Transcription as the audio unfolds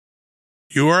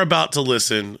You are about to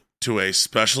listen to a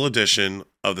special edition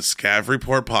of the Scav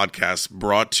Report podcast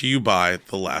brought to you by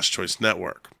the Last Choice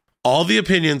Network. All the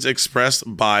opinions expressed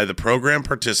by the program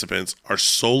participants are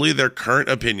solely their current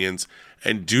opinions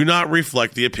and do not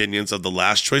reflect the opinions of the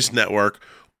Last Choice Network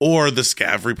or the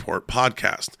Scav Report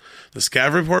podcast. The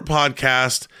Scav Report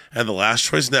podcast and the Last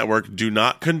Choice Network do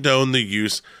not condone the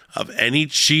use of any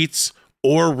cheats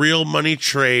or real money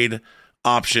trade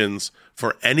options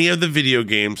for any of the video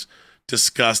games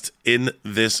discussed in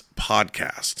this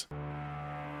podcast.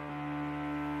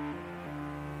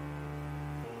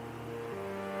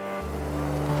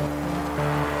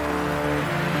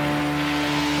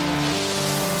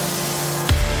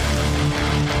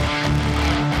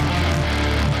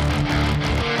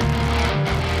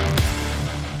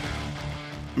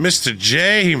 Mr.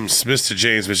 James,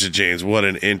 what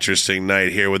an interesting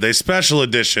night here with a special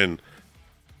edition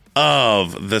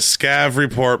of the Scav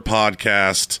Report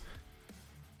podcast.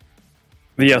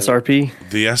 The SRP.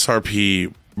 The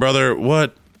SRP. Brother,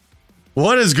 what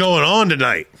is going on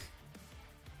tonight?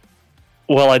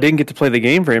 Well, I didn't get to play the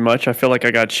game very much. I feel like I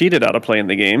got cheated out of playing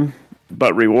the game,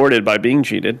 but rewarded by being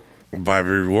cheated.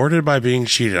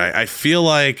 I feel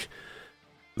like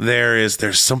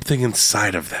there's something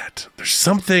inside of that. There's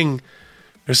some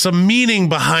meaning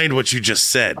behind what you just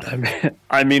said.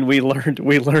 I mean, we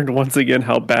learned once again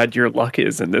how bad your luck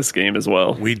is in this game as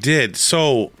well. We did.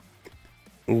 So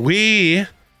we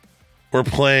were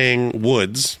playing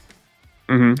Woods,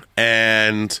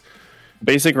 and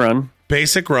basic Woods.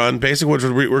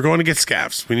 We're going to get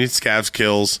scavs. We need scavs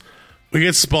kills. We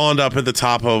get spawned up at the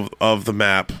top of the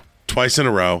map twice in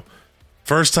a row.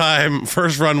 First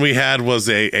run we had was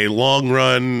a long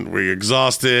run. We're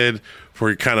exhausted.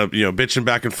 We're kind of bitching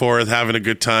back and forth, having a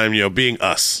good time. Being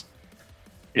us.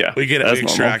 Yeah, we get it. We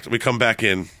extract. Normal. We come back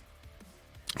in.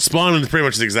 Spawn in pretty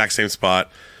much the exact same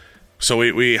spot. So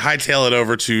we hightail it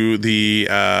over to the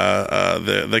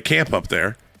camp up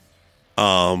there,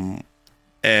 and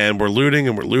we're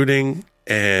looting,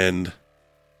 and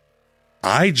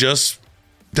I just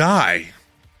die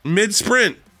mid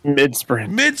sprint,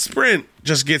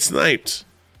 just get sniped,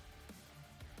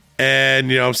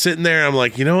 and I'm sitting there. I'm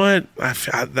like, you know what? I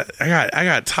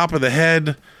got top of the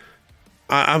head.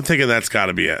 I'm thinking that's got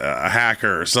to be a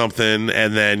hacker or something,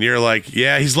 and then you're like,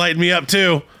 yeah, he's lighting me up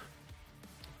too.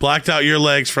 Blacked out your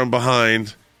legs from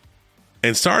behind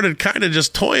and started kind of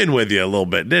just toying with you a little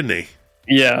bit, didn't he?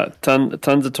 Yeah,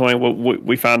 tons of toying.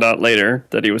 We found out later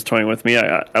that he was toying with me.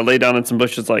 I lay down in some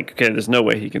bushes like, okay, there's no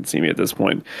way he can see me at this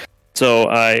point. So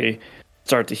I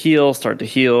start to heal,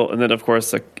 and then, of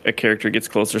course, a character gets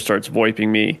closer, starts VoIPing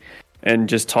me and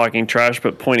just talking trash,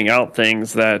 but pointing out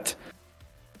things that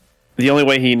the only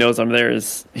way he knows I'm there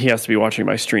is he has to be watching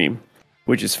my stream,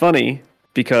 which is funny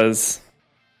because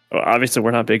obviously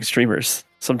we're not big streamers,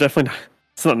 so I'm definitely not.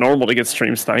 It's not normal to get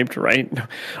stream sniped, right? I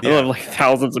don't have like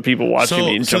thousands of people watching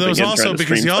me and jumping in. So there was also,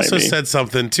 because he also said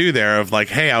something too there of like,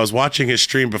 hey, I was watching his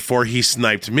stream before he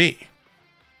sniped me.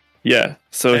 Yeah,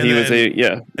 so and he then, was a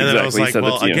yeah. And then I was like,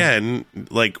 well, again,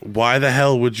 like, why the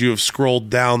hell would you have scrolled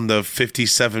down the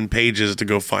 57 pages to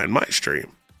go find my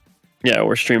stream? Yeah,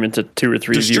 we're streaming to 2 or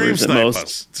 3 viewers at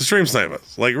most. To stream snipe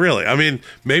us. Like, really. I mean,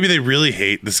 maybe they really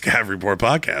hate the Scav Report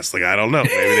podcast. Like, I don't know.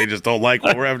 Maybe they just don't like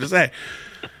what we're having to say.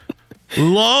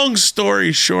 Long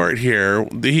story short here,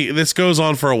 this goes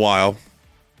on for a while.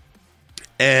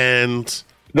 And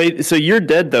so you're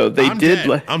dead, though. I'm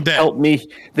dead. Help me.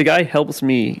 The guy helps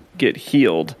me get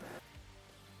healed.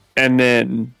 And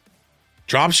then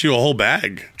drops you a whole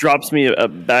bag. Drops me a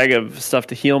bag of stuff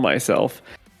to heal myself.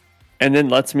 And then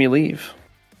lets me leave.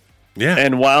 Yeah.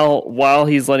 And while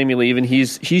he's letting me leave, and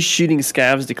he's shooting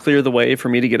scavs to clear the way for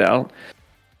me to get out.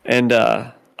 And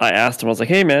I asked him, I was like,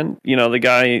 "Hey, man,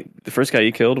 the first guy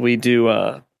you killed, we do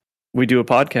a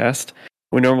podcast.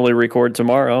 We normally record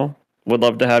tomorrow. Would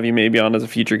love to have you maybe on as a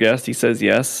future guest." He says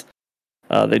yes.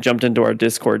 They jumped into our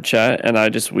Discord chat, and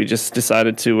we just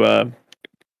decided to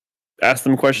ask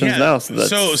them questions now.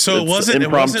 So it wasn't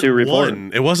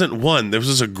one. It wasn't one. There was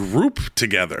just a group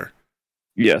together.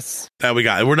 Yes. That we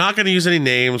got. We're not going to use any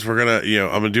names. We're going to,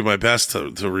 I'm going to do my best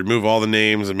to remove all the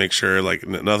names and make sure like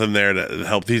nothing there to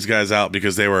help these guys out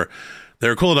because they were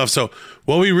cool enough. So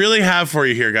what we really have for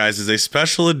you here, guys, is a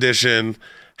special edition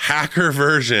hacker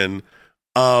version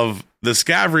of the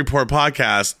Scav Report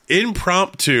podcast,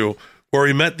 impromptu, where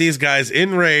we met these guys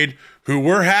in raid who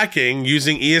were hacking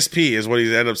using ESP is what he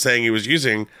ended up saying he was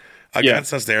using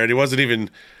against us there. And he wasn't even...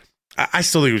 I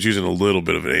still think he was using a little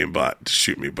bit of an aimbot to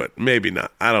shoot me, but maybe not.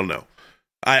 I don't know.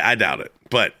 I doubt it.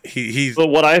 But he's. But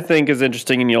what I think is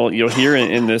interesting, and you'll hear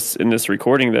in this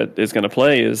recording that is going to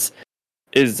play is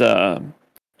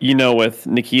with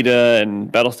Nikita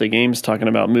and Battlestate Games talking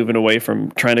about moving away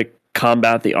from trying to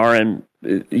combat the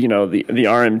the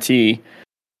RMT,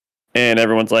 and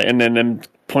everyone's like, and then them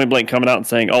point blank coming out and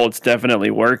saying, "Oh, it's definitely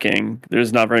working.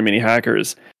 There's not very many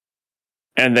hackers,"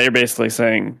 and they're basically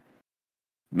saying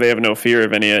they have no fear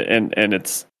of any, and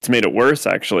it's made it worse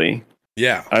actually.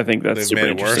 Yeah, I think that's super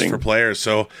made it worse for players.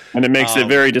 So, and it makes it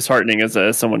very disheartening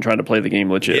as someone trying to play the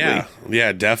game legitimately.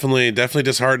 Yeah, definitely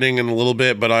disheartening in a little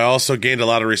bit. But I also gained a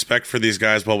lot of respect for these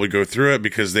guys while we go through it,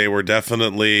 because they were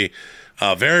definitely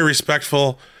very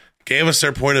respectful, gave us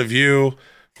their point of view,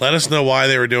 let us know why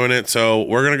they were doing it. So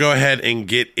we're gonna go ahead and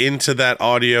get into that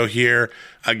audio here.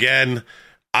 Again,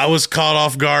 I was caught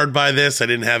off guard by this. I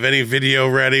didn't have any video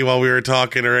ready while we were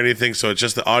talking or anything, so it's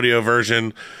just the audio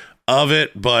version of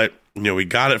it. But we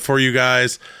got it for you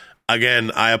guys.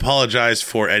 Again, I apologize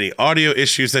for any audio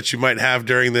issues that you might have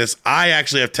during this. I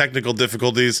actually have technical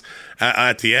difficulties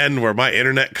at the end where my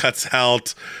internet cuts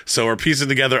out. So we're piecing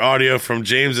together audio from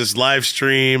James's live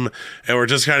stream, and we're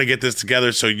just trying to get this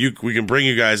together so we can bring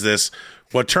you guys this.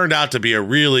 What turned out to be a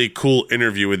really cool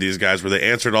interview with these guys, where they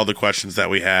answered all the questions that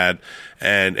we had,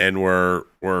 and were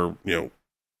it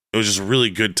was just a really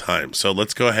good time. So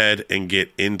let's go ahead and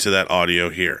get into that audio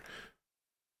here.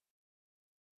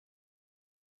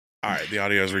 All right, the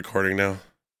audio is recording now.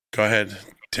 Go ahead,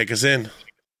 take us in.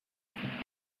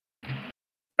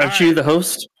 Aren't you the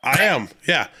host? I am,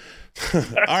 yeah. All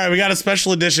right, we got a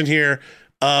special edition here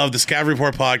of the Scav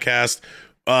Report podcast.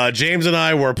 James and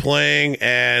I were playing,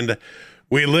 and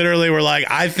we literally were like,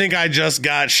 I think I just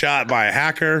got shot by a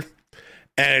hacker.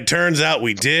 And it turns out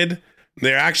we did.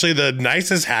 They're actually the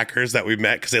nicest hackers that we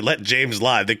met, because they let James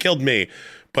live. They killed me,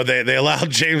 but they allowed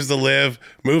James to live,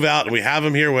 move out, and we have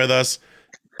him here with us.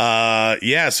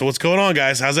 So what's going on,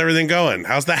 guys? How's everything going?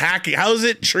 How's the hacking? How's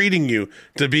it treating you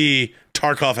to be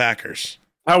Tarkov Hackers?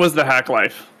 How was the hack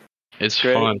life? It's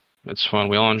fun. It's fun.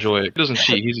 We all enjoy it. He doesn't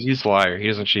cheat. He's a liar. He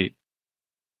doesn't cheat.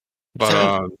 But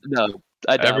no,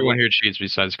 I don't. Everyone here cheats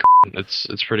besides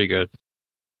it's pretty good.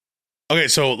 Okay,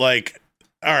 so all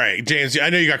right, James,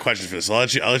 I know you got questions for this. So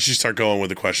I'll let you start going with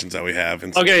the questions that we have.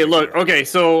 Okay,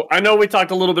 so I know we talked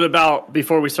a little bit about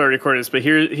before we started recording this, but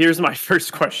here's my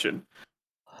first question.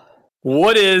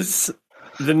 What is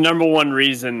the number one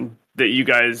reason that you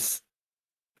guys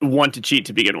want to cheat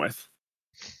to begin with?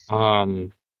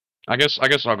 I guess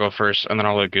I'll go first, and then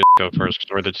I'll let Goose go first,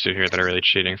 because we're the two here that are really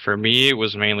cheating. For me, it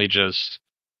was mainly just,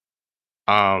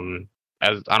 as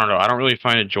I don't know, I don't really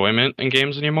find enjoyment in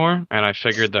games anymore, and I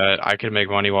figured that I could make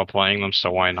money while playing them,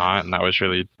 so why not? And that was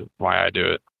really why I do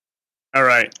it. All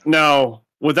right. Now,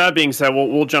 with that being said,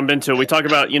 we'll jump into it. We talk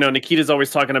about, Nikita's always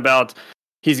talking about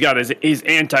he's got his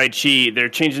anti-cheat. They're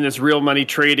changing this real money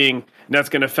trading, and that's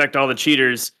going to affect all the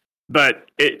cheaters. But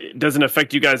it doesn't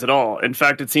affect you guys at all. In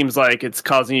fact, it seems like it's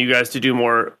causing you guys to do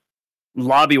more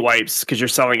lobby wipes because you're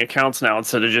selling accounts now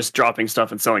instead of just dropping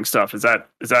stuff and selling stuff. Is that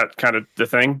kind of the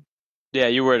thing? Yeah,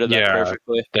 you worded that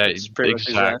perfectly. That's pretty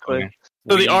exactly.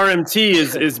 So the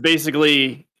RMT is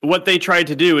basically what they tried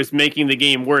to do is making the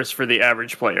game worse for the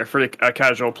average player, for a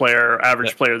casual player or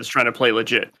average player that's trying to play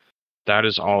legit. That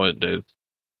is all it did.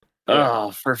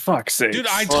 Oh, for fuck's sake. Dude,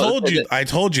 I told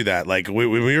you that. Like when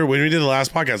we did the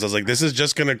last podcast, I was like, this is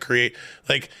just going to create,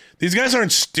 like, these guys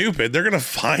aren't stupid. They're going to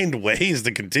find ways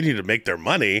to continue to make their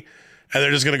money, and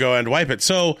they're just going to go and wipe it.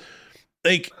 So,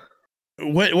 like,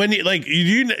 when you, like, do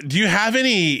you have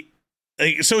any,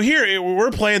 like, so here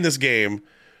we're playing this game,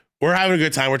 we're having a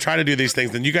good time, we're trying to do these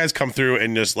things, then you guys come through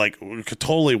and just like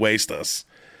totally waste us.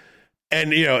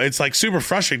 And, it's like super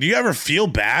frustrating. Do you ever feel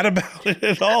bad about it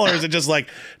at all? Or is it just like,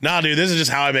 nah, dude, this is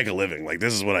just how I make a living. Like,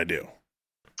 this is what I do.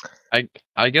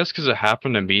 I guess because it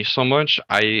happened to me so much,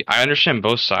 I understand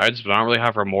both sides, but I don't really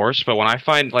have remorse. But when I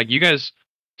find, like, you guys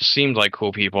seemed like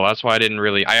cool people. That's why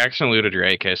I accidentally looted your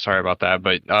AK. Sorry about that.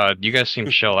 But you guys seem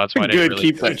chill. That's why I didn't really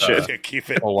keep that shit. Keep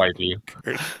it. I'll wipe you.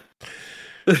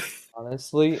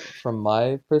 Honestly, from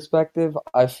my perspective,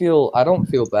 I don't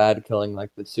feel bad killing like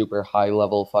the super high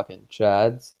level fucking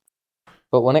chads.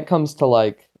 But when it comes to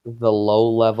like the low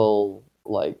level,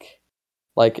 like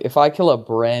if I kill a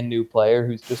brand new player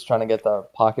who's just trying to get the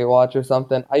pocket watch or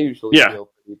something, I usually feel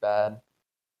pretty bad.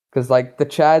 Because, like, the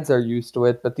chads are used to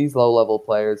it, but these low-level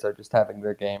players are just having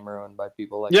their game ruined by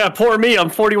people like... Yeah, poor me. I'm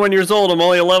 41 years old. I'm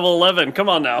only a level 11. Come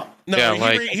on now. No,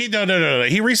 yeah, no.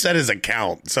 He reset his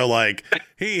account. So, like,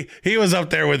 he was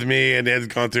up there with me and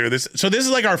had gone through this. So, this is,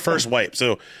 like, our first wipe.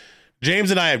 So,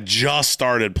 James and I have just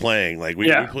started playing. Like,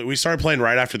 we started playing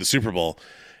right after the Super Bowl.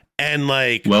 And,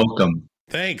 like... Welcome.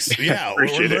 Thanks. Yeah,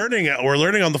 we're learning. We're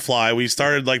learning on the fly. We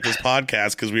started, like, this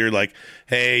podcast because we were like,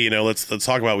 hey, let's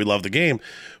talk about we love the game.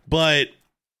 But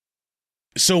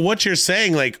So what you're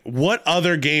saying, like, what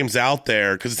other games out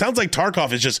there? Because it sounds like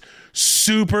Tarkov is just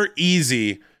super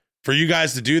easy for you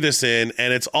guys to do this in,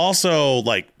 and it's also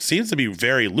like seems to be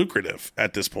very lucrative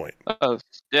at this point. Oh,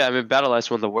 yeah, I mean, BattleEye's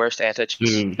one of the worst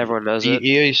anti-cheats. Everyone knows it.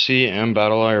 EAC and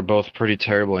BattleEye are both pretty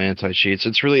terrible anti-cheats.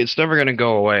 It's never going to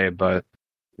go away, but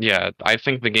yeah, I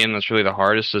think the game that's really the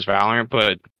hardest is Valorant,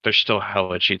 but there's still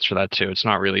hella cheats for that too. It's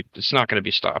not going to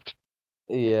be stopped.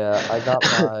 Yeah, I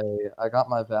got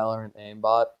my Valorant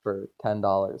aimbot for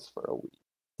 $10 for a week.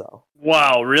 So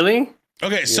Wow, really?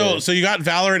 Okay, so you got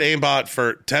Valorant aimbot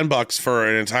for $10 for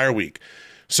an entire week.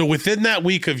 So within that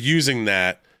week of using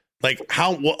that, like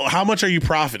how much are you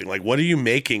profiting? Like what are you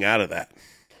making out of that?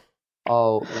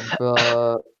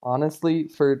 Honestly,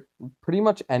 for pretty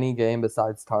much any game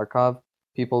besides Tarkov,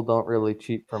 people don't really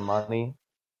cheat for money.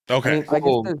 Okay. I mean, I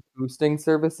guess there's boosting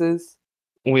services.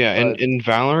 Well, yeah, But- in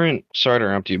Valorant, sorry to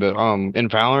interrupt you, but in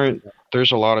Valorant,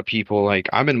 there's a lot of people, like,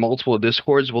 I'm in multiple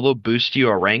Discords where they'll boost you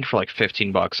a rank for like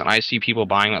 $15, and I see people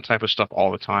buying that type of stuff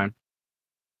all the time.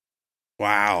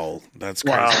 Wow, that's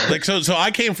crazy. Wow. Like so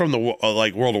I came from the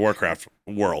like World of Warcraft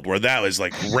world where that was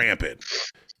like rampant.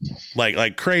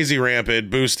 Like crazy rampant,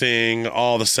 boosting,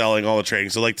 all the selling, all the trading.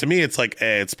 So like to me it's like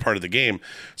it's part of the game.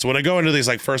 So when I go into these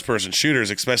like first person shooters,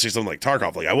 especially something like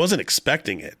Tarkov, like I wasn't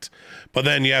expecting it. But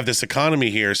then you have this economy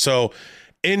here. So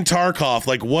in Tarkov,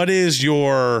 like what is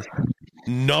your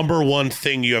number one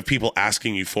thing you have people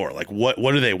asking you for? Like what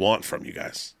do they want from you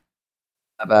guys?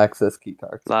 Have access key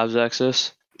cards. Labs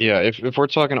access. Yeah, if we're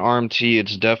talking RMT,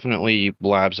 it's definitely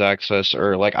labs access,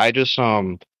 or like I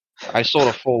sold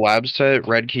a full lab set,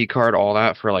 red key card, all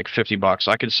that for like $50.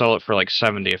 I could sell it for like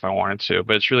 70 if I wanted to,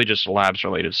 but it's really just labs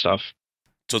related stuff.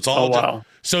 So it's all wow.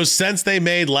 So since they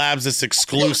made labs this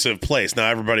exclusive place, now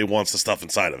everybody wants the stuff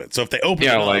inside of it. So if they open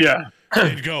it up,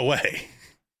 it'd go away.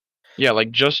 Yeah, like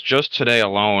just today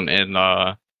alone, in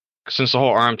since the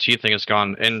whole RMT thing has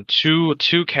gone, in two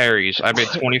carries, I paid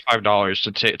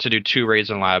 $25 to do 2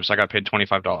 raids in labs. I got paid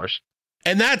 $25.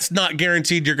 And that's not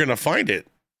guaranteed you're going to find it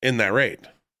in that raid.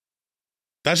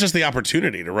 That's just the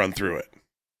opportunity to run through it.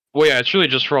 Well, yeah, it's really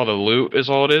just for all the loot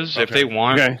is all it is. Okay. If they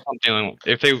want something,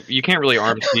 you can't really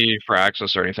RMT for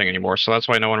access or anything anymore, so that's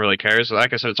why no one really cares.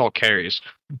 Like I said, it's all carries.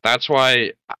 That's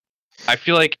why I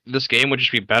feel like this game would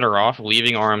just be better off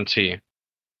leaving RMT.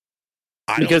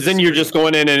 Because then you're just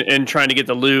going in and trying to get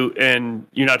the loot, and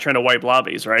you're not trying to wipe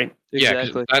lobbies, right?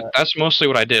 Exactly. Yeah, that's mostly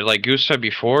what I did. Like Goose said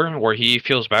before, where he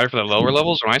feels bad for the lower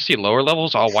levels. When I see lower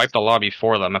levels, I'll wipe the lobby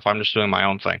for them if I'm just doing my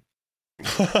own thing.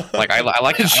 Like I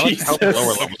like to help the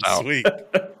lower levels out. Sweet.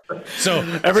 So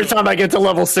every time I get to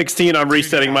level 16, I'm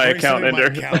resetting my account in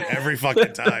there. Every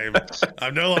fucking time.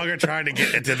 I'm no longer trying to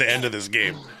get to the end of this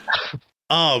game.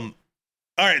 All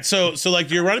right, so like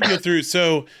you're running people through.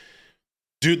 So,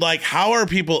 dude, like, how are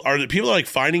people like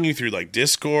finding you through like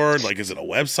Discord? Like, is it a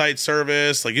website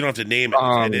service? Like, you don't have to name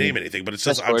anything, but it's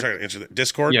just Discord. I'm trying to answer that.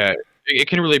 Discord. Yeah. It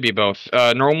can really be both.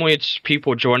 Normally, it's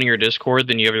people joining your Discord,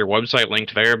 then you have your website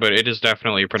linked there, but it is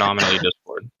definitely predominantly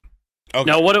Discord. Okay.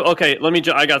 Now, okay, let me.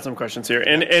 I got some questions here,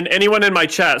 and anyone in my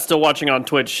chat still watching on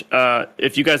Twitch,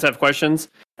 if you guys have questions,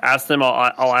 ask them.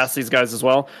 I'll ask these guys as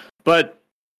well. But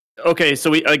okay, so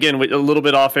we a little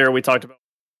bit off air. We talked about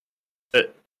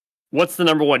what's the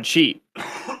number one cheat.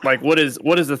 Like, what is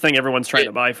the thing everyone's trying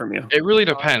to buy from you? It really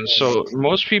depends. So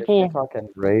most people If you're talking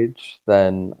rage,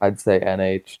 then I'd say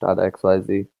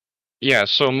nh.xyz. Yeah,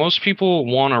 so most people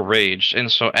want a rage,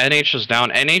 and so NH is down.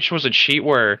 NH was a cheat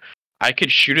where I could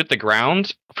shoot at the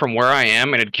ground from where I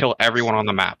am, and it'd kill everyone on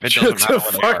the map. It doesn't matter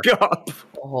where they are.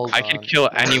 I could kill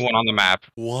anyone on the map.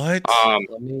 What?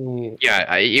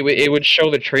 Yeah, it would show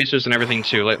the tracers and everything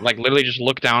too. Like literally just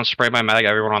look down, spray my mag,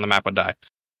 everyone on the map would die.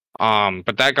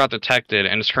 But that got detected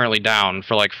and it's currently down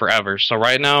for like forever. So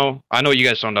right now, I know you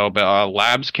guys don't know, but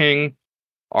Labs King,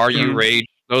 RU Rage,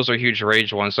 those are huge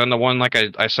rage ones. Then the one like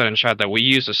I said in chat that we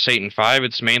use is Satan 5.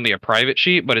 It's mainly a private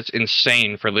cheat, but it's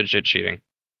insane for legit cheating.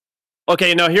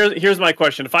 Okay, now here's my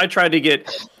question. If I tried to get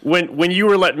when you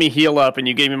were letting me heal up and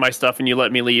you gave me my stuff and you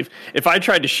let me leave, if I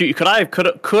tried to shoot you, could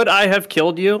I have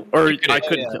killed you, or I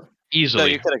couldn't kill? Easily. No,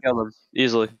 you could have killed them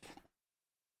easily.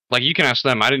 Like you can ask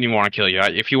them. I didn't even want to kill you.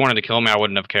 If you wanted to kill me, I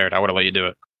wouldn't have cared. I would have let you do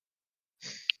it.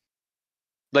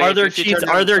 Like, are there cheats?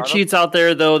 Are there cheats out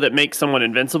there though that make someone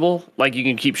invincible? Like you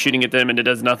can keep shooting at them and it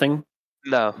does nothing.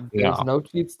 No, there's no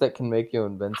cheats that can make you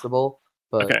invincible.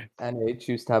 But NH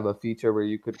used to have a feature where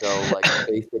you could go like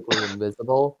basically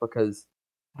invisible, because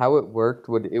how it worked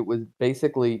it was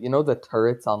basically, you know, the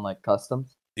turrets on like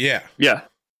customs? Yeah.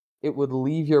 It would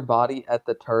leave your body at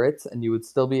the turrets and you would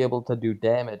still be able to do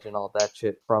damage and all that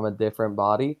shit from a different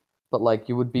body, but like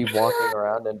you would be walking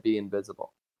around and be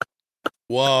invisible.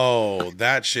 Whoa,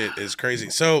 that shit is crazy.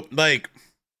 So like,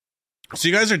 so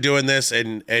you guys are doing this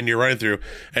and you're running through,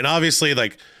 and obviously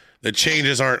like the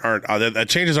changes aren't the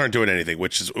changes aren't doing anything,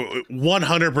 which is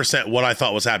 100% what I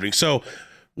thought was happening. So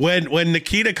when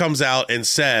Nikita comes out and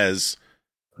says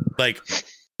like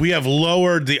we have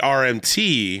lowered the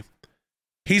RMT,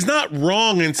 he's not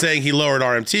wrong in saying he lowered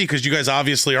RMT because you guys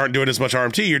obviously aren't doing as much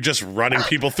RMT. You're just running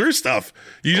people through stuff.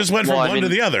 You just went from one to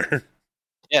the other.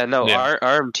 Yeah, no, our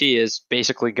RMT is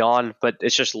basically gone, but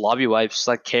it's just lobby wipes.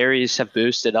 Like carries have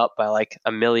boosted up by like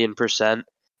 1,000,000%,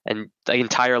 and the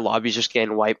entire lobby's just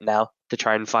getting wiped now to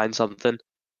try and find something.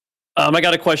 I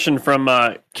got a question from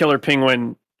Killer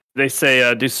Penguin. They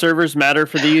say, do servers matter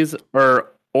for these,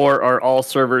 or are all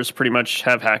servers pretty much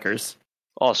have hackers?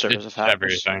 All servers have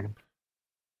hackers. Everything.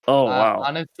 Oh wow!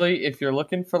 Honestly, if you're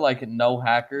looking for like no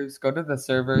hackers, go to the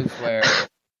servers where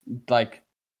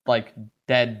like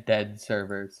dead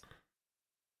servers.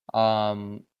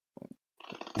 Well,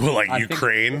 like I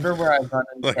Ukraine. Think where I've run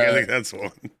into, Like I think that's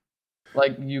one.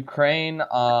 Like Ukraine.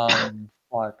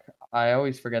 Fuck, I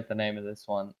always forget the name of this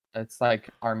one. It's like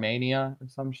Armenia or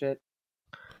some shit.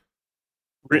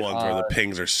 The ones where the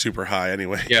pings are super high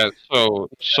anyway. Yeah, so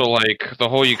like the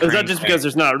whole Ukraine. Is that just because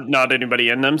there's not anybody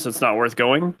in them, so it's not worth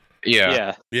going?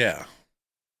 Yeah.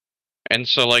 And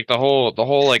so like the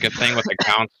whole like a thing with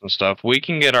accounts and stuff, we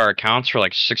can get our accounts for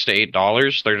like $6 to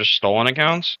 $8. They're just stolen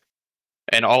accounts,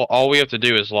 and all we have to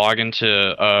do is log into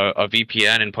a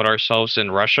VPN and put ourselves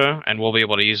in Russia, and we'll be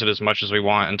able to use it as much as we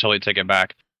want until they take it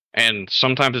back. And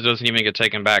sometimes it doesn't even get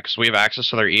taken back because we have access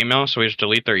to their email, so we just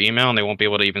delete their email, and they won't be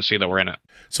able to even see that we're in it.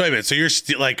 So wait a minute, so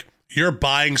you're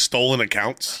buying stolen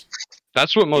accounts?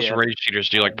 That's what most raid cheaters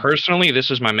do. Like personally,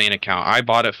 this is my main account. I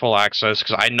bought it full access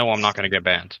because I know I'm not going to get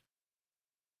banned.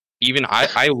 Even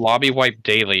I lobby wipe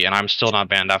daily, and I'm still not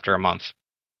banned after a month.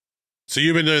 So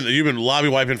you've been lobby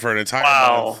wiping for an entire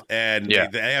month, and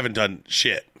they haven't done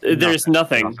shit. There's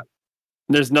nothing.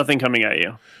 There's nothing coming at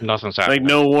you. Nothing's happening. Like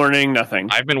no warning, nothing.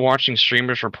 I've been watching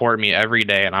streamers report me every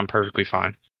day, and I'm perfectly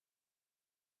fine.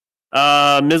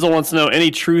 Mizzle wants to know any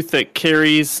truth that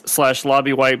carries /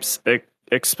 lobby wipes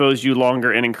expose you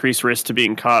longer and increase risk to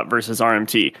being caught versus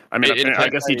RMT. I mean, I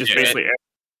guess he just basically.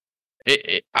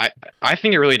 I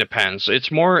think it really depends.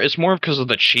 It's more because of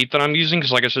the cheat that I'm using,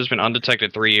 because like I said, it's been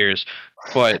undetected 3 years.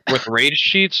 But with rage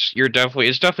cheats,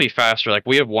 it's definitely faster. Like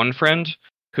we have one friend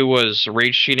who was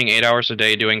rage cheating 8 hours a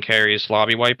day doing carries,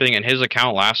 lobby wiping, and his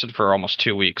account lasted for almost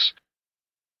 2 weeks.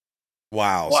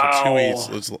 Wow. So 2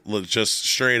 weeks, let's just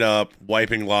straight up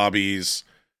wiping lobbies,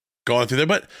 going through there.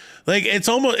 But like it's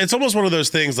almost one of those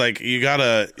things. Like you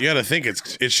gotta think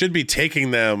it should be taking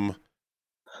them.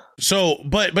 So,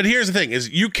 but here's the thing: is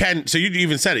you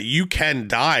even said it. You can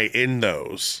die in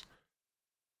those.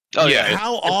 Oh yeah.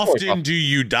 How often do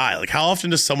you die? Like, how often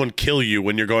does someone kill you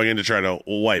when you're going in to try to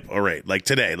wipe a raid? Like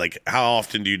today, like how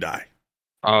often do you die?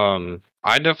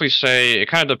 I definitely say it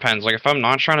kind of depends. Like if I'm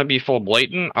not trying to be full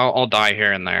blatant, I'll die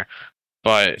here and there.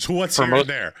 But so what's here and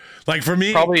there? Like for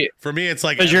me, it's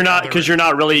like because you're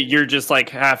not really, you're just like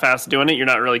half-assed doing it. You're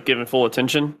not really giving full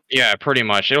attention. Yeah, pretty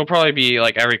much. It'll probably be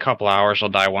like every couple hours I'll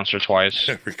die once or twice.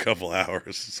 Every couple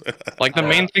hours. Like the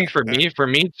main thing for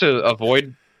me to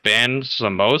avoid bans the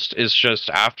most is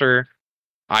just after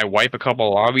I wipe a couple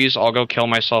of lobbies, I'll go kill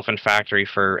myself in factory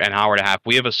for an hour and a half.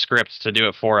 We have a script to do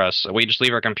it for us. We just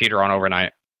leave our computer on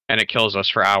overnight, and it kills us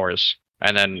for hours,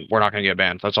 and then we're not going to get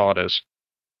banned. That's all it is.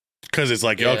 Because it's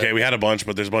like, okay, we had a bunch,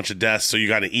 but there's a bunch of deaths, so you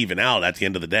got to even out at the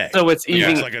end of the day. So it's even.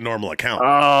 It's like a normal account.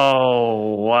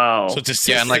 Oh, wow. So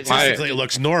statistically it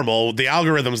looks normal. The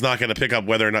algorithm's not going to pick up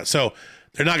whether or not. So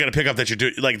they're not going to pick up that you're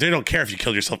doing. Like, they don't care if you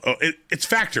killed yourself. Oh, it's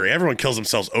factory. Everyone kills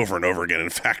themselves over and over again in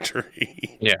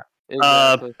factory. Yeah.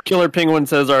 Exactly. Killer Penguin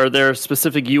says, are there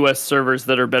specific U.S. servers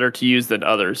that are better to use than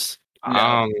others?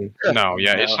 No,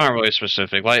 it's not really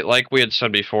specific. Like we had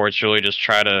said before, it's really just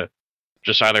try to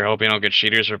either hope you don't get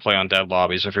cheaters or play on dead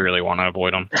lobbies if you really want to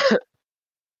avoid them.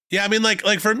 Yeah, I mean,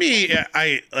 like for me,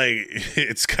 I like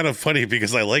it's kind of funny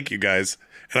because I like you guys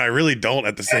and I really don't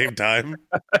at the same time.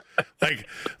 like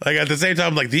at the same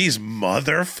time, like these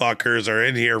motherfuckers are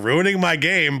in here ruining my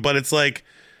game, but it's like,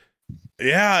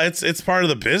 yeah, it's part of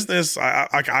the business.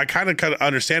 I kind of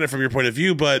understand it from your point of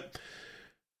view, but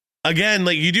again,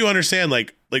 like you do understand,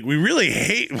 like we really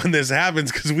hate when this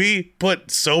happens because we put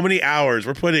so many hours.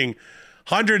 We're putting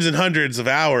hundreds and hundreds of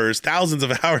hours, thousands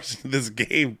of hours into this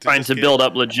game, trying to build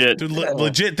up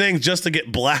legit things just to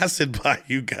get blasted by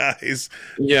you guys.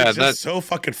 Yeah, it's just so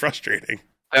fucking frustrating.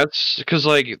 That's because,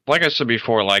 like I said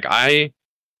before, like I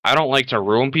I don't like to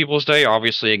ruin people's day.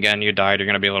 Obviously, again, you died, you're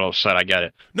gonna be a little upset. I get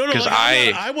it. No, like,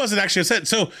 I wasn't actually upset.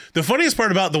 So the funniest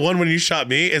part about the one when you shot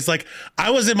me is like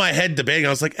I was in my head debating. I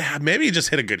was like, maybe you just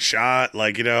hit a good shot.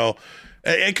 Like, you know,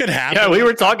 it could happen. Yeah, we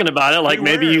were talking about it. Like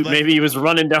maybe he was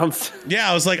running down.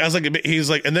 Yeah, I was like, he's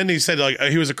like, and then he said like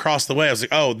he was across the way. I was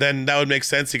like, oh, then that would make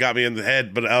sense. He got me in the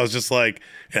head, but I was just like,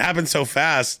 it happened so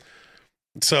fast.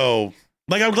 So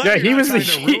like, I'm glad he was trying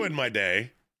to ruin my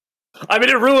day. I mean,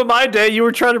 it ruined my day. You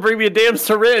were trying to bring me a damn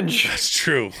syringe. That's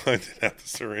true. I did have the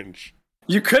syringe.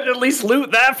 You couldn't at least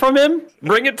loot that from him?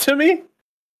 Bring it to me?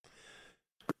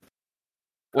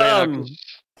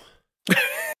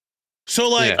 So,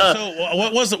 like,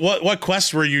 what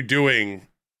quest were you doing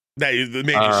that made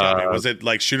you shot me? Was it,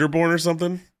 like, Shooterborn or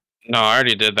something? No, I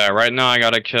already did that. Right now, I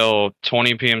gotta kill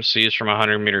 20 PMCs from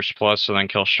 100 meters plus, and then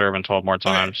kill Shervin 12 more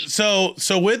times. Okay.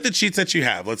 So with the cheats that you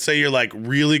have, let's say you're like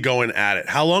really going at it.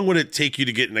 How long would it take you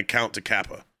to get an account to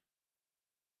Kappa?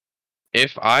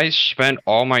 If I spent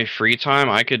all my free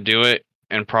time, I could do it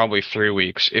in probably 3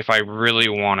 weeks if I really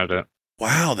wanted it.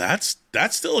 Wow, that's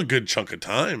still a good chunk of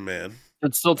time, man.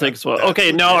 It still takes a while.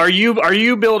 Okay, now are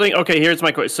you building? Okay, here's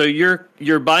my question. So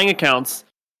you're buying accounts,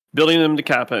 building them to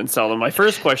Kappa and sell them. My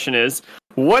first question is,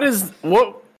 what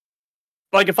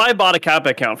like if I bought a Kappa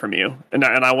account from you and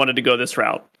I wanted to go this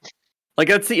route, like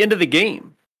that's the end of the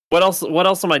game. What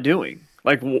else am I doing?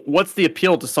 Like what's the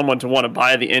appeal to someone to want to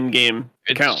buy the end game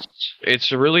account?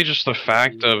 It's really just the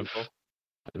fact of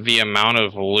the amount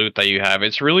of loot that you have.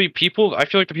 It's really people. I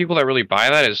feel like the people that really buy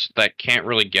that can't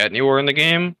really get anywhere in the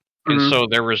game, and so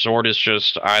their resort is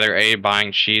just either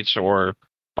buying cheats or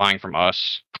buying from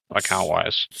us account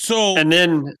wise. So and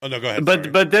then go ahead.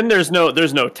 But then there's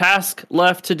no task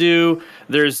left to do.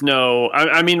 There's no.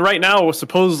 I mean, right now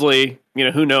supposedly, you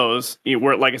know, who knows?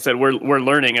 We're like I said, we're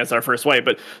learning as our first wipe,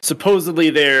 but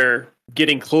supposedly they're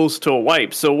getting close to a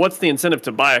wipe. So what's the incentive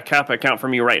to buy a Kappa account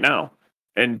from you right now?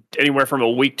 And anywhere from a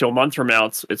week to a month from now,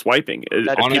 it's wiping.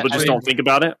 People just don't think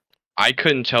about it. I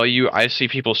couldn't tell you. I see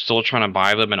people still trying to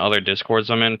buy them in other Discords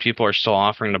I'm in. People are still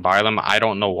offering to buy them. I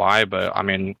don't know why, but I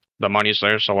mean, the money's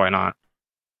there, so why not?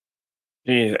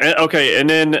 Yeah. Okay, and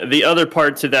then the other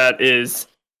part to that is,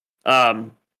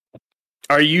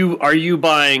 are you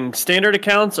buying standard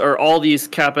accounts or all these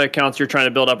Kappa accounts you're trying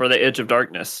to build up are the Edge of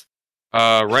Darkness?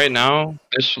 Right now,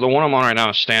 the one I'm on right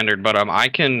now is standard, but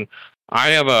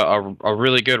I have a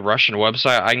really good Russian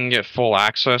website. I can get full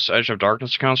access Edge of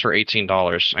Darkness accounts for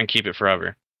 $18 and keep it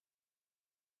forever.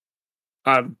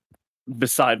 I'm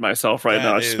beside myself right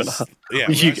now.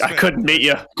 I couldn't meet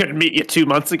you. Couldn't meet you 2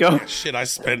 months ago. Shit, I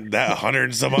spent that $100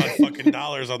 and some odd fucking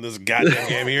dollars on this goddamn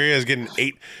game. Here he is getting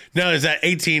is that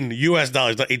 $18 US,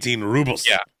 not 18 rubles?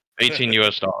 Yeah, $18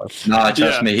 US. Nah,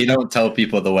 trust me, he don't tell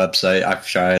people the website. I've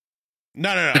tried. No.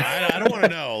 I don't want to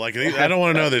know. Like, I don't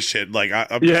want to know this shit. Like,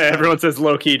 everyone says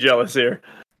low key jealous here.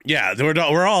 Yeah,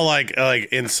 we're all like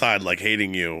inside, like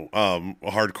hating you,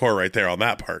 hardcore right there on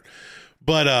that part.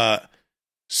 But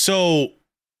so,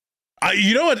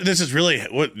 you know what this is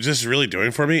really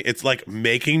doing for me? It's like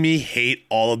making me hate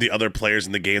all of the other players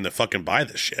in the game that fucking buy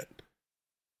this shit.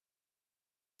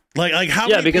 Like how?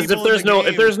 Yeah, because if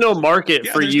there's no market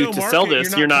for you to sell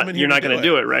this, you're not going to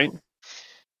do it, right?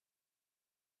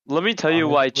 Let me tell you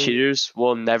why cheaters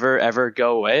will never ever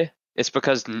go away. It's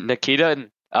because Nikita and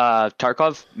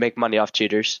Tarkov make money off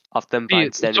cheaters, off them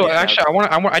buying standard. So actually,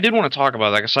 I did want to talk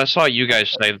about that because I saw you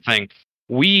guys say the thing.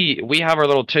 We have our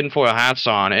little tinfoil hats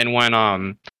on, and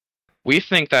when we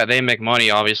think that they make money,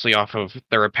 obviously off of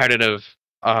the repetitive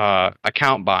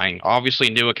account buying.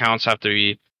 Obviously, new accounts have to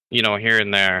be here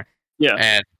and there. Yeah,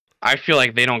 and I feel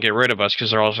like they don't get rid of us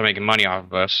because they're also making money off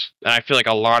of us. And I feel like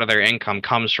a lot of their income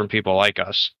comes from people like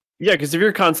us. Yeah, because if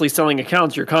you're constantly selling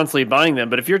accounts, you're constantly buying them.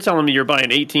 But if you're telling me you're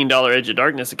buying $18 Edge of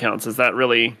Darkness accounts, is that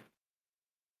really...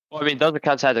 Well, I mean, those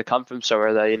accounts had to come from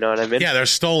somewhere, though, you know what I mean? Yeah, they're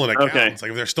stolen accounts. Okay. Like,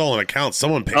 if they're stolen accounts,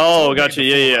 someone pays. Oh, gotcha.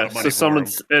 Yeah. So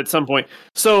someone's at some point...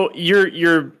 So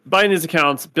you're buying these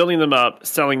accounts, building them up,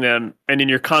 selling them, and then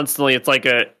you're constantly... It's like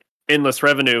a endless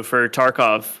revenue for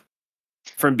Tarkov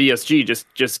from BSG,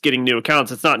 just getting new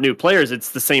accounts. It's not new players,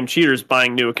 it's the same cheaters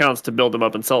buying new accounts to build them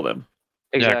up and sell them.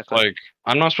 Exactly. Yeah, like,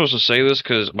 I'm not supposed to say this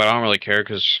but I don't really care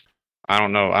because I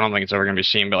don't know. I don't think it's ever going to be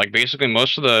seen. But like basically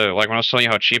most of the, like when I was telling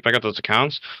you how cheap I got those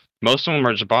accounts, most of them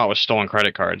are just bought with stolen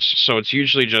credit cards. So it's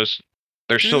usually just,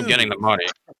 they're still getting the money.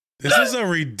 This is a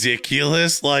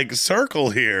ridiculous like circle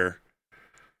here.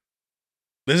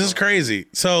 This is crazy.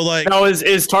 So like, now is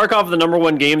Tarkov the number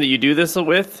one game that you do this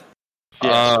with?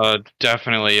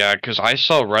 Definitely, yeah, because I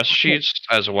sell rust sheets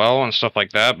as well and stuff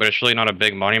like that, but it's really not a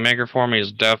big moneymaker for me.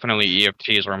 It's definitely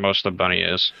EFTs where most of the money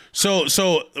is. So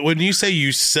when you say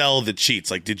you sell the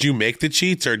cheats, like, did you make the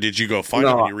cheats or did you go find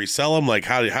them and you resell them? Like,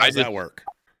 how does that work?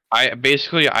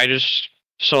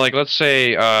 So like, let's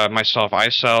say myself, I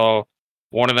sell,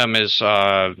 one of them is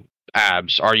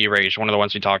abs, RU Rage, one of the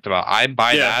ones we talked about. I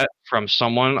buy that from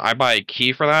someone, I buy a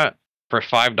key for that for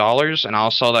 $5, and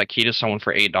I'll sell that key to someone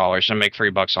for $8 and make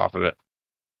 $3 off of it.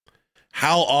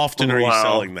 How often are you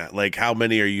selling that? Like, how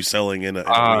many are you selling in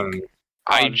a week?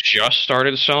 I just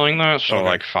started selling that, so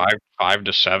like 5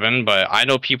 to 7. But I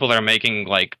know people that are making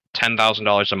like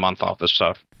 $10,000 a month off this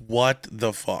stuff. What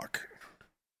the fuck?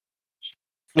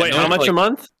 Wait, how much a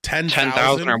month?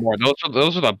 10,000 or more.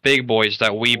 Those are the big boys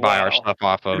that we buy our stuff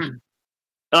off of. You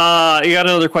got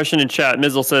another question in chat.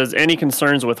 Mizzle says, any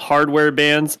concerns with hardware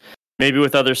bans? Maybe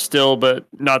with others still, but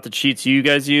not the cheats you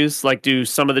guys use? Like, do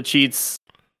some of the cheats,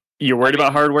 you're worried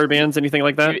about hardware bans, anything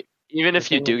like that? Even if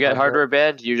you do get hardware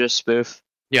banned, you just spoof.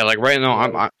 Yeah, like right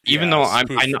now,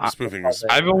 spoofing.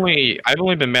 I've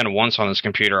only been banned once on this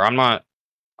computer. I'm not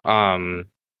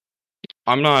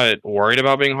worried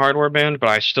about being hardware banned, but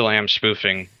I still am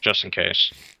spoofing just in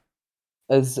case.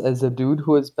 As a dude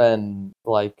who has been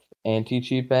like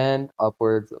anti-cheat banned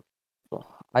upwards of,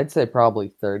 I'd say probably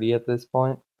 30 at this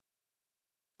point.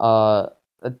 All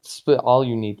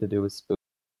you need to do is spoof.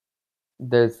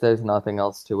 There's nothing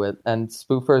else to it, and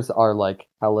spoofers are like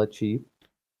hella cheap.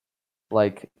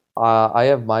 Like I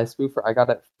have my spoofer. I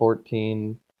got it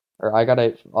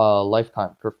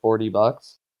lifetime for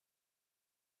 $40,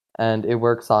 and it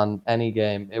works on any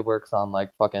game. It works on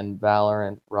like fucking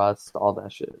Valorant, Rust, all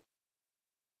that shit.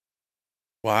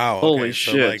 Wow! Holy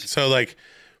shit!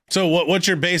 So what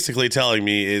you're basically telling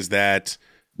me is that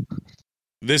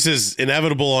this is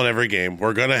inevitable on every game.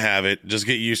 We're gonna have it. Just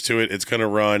get used to it. It's gonna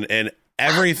run, and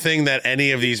everything that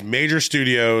any of these major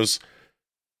studios,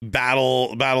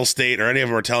 Battle State, or any of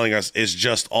them are telling us is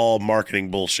just all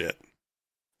marketing bullshit.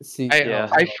 See,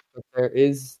 there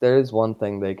is one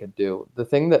thing they could do. The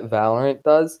thing that Valorant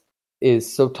does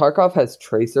is, so Tarkov has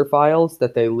tracer files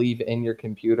that they leave in your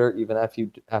computer even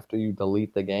after you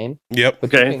delete the game. Yep.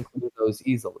 But you can clear those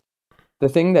easily. The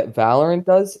thing that Valorant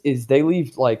does is they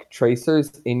leave like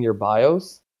tracers in your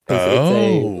BIOS,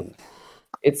 because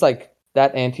it's like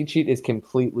that anti-cheat is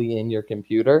completely in your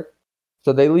computer.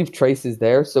 So they leave traces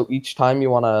there. So each time you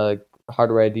want to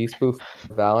hardware ID spoof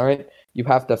Valorant, you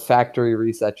have to factory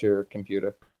reset your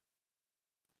computer.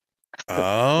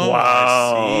 Oh,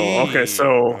 wow. Okay,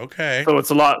 so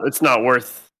it's not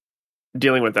worth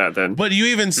dealing with that then. But you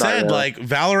even said like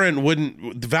Valorant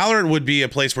would be a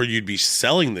place where you'd be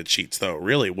selling the cheats though,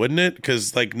 really, wouldn't it?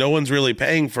 Because like no one's really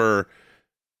paying for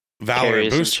Valorant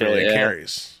boost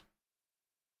carries.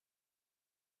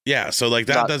 Yeah, so like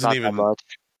that doesn't even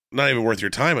not even worth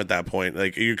your time at that point.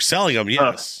 Like you're selling them,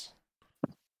 yes.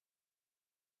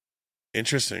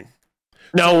 Interesting.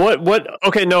 Now what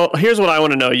okay, no, here's what I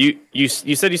want to know. You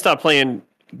said you stopped playing,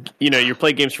 you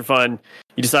play games for fun,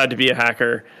 you decided to be a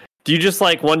hacker. Do you just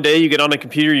like one day you get on a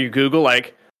computer, you Google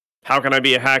like, how can I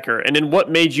be a hacker? And then what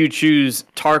made you choose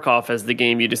Tarkov as the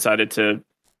game you decided to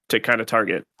kind of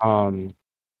target?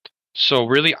 So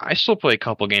really, I still play a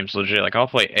couple games legit. Like I'll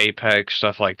play Apex,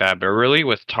 stuff like that. But really,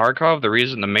 with Tarkov,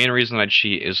 the main reason I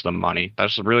cheat is the money.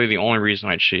 That's really the only reason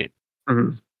I cheat.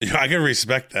 Mm-hmm. Yeah, I can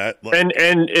respect that.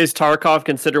 And is Tarkov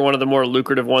considered one of the more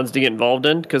lucrative ones to get involved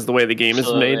in because the way the game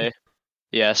is made?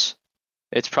 Yes,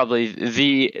 it's probably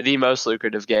the most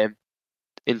lucrative game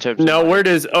in terms. Now,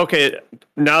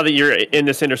 now that you're in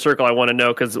this inner circle, I want to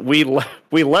know because we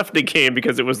left the game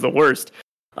because it was the worst.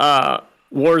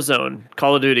 Warzone,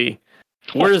 Call of Duty.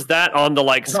 Where is that on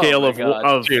the scale of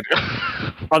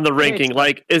on the ranking?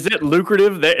 Like, is it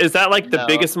lucrative? Is that like the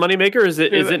biggest moneymaker? Is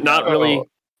it not really?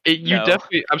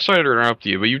 Definitely. I'm sorry to interrupt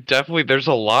you, but there's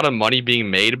a lot of money being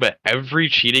made. But every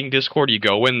cheating Discord you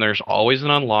go in, there's always an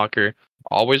unlocker,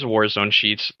 always Warzone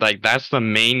cheats. Like that's the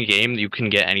main game that you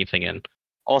can get anything in.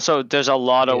 Also, there's a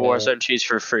lot of Warzone cheats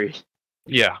for free.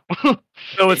 Yeah.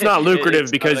 So it's not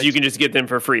lucrative because you can just get them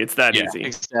for free. It's that easy.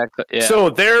 Exactly. Yeah. So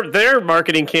their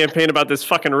marketing campaign about this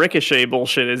fucking Ricochet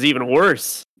bullshit is even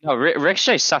worse. No,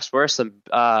 Ricochet sucks worse than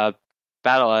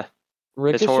Battle.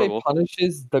 Ricochet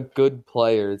punishes the good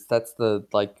players. That's the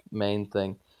main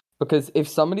thing. Because if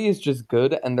somebody is just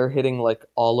good and they're hitting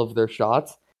all of their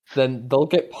shots, then they'll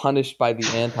get punished by the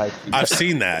anti-cheat. I've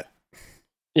seen that.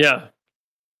 Yeah.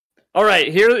 All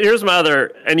right, here's my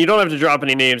other, and you don't have to drop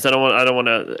any names. I don't want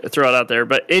to throw it out there,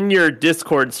 but in your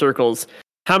Discord circles,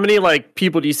 how many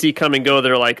people do you see come and go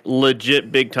that are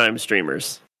legit big time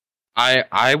streamers?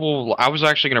 I was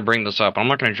actually gonna bring this up. I'm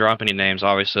not gonna drop any names,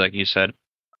 obviously, like you said.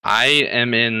 I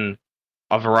am in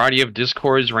a variety of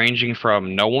Discords ranging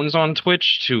from no one's on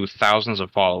Twitch to thousands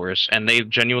of followers, and they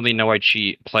genuinely know I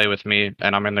cheat, play with me,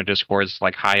 and I'm in their Discords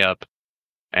like high up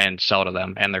and sell to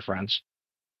them and their friends.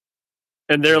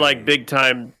 And they're like big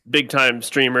time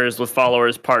streamers with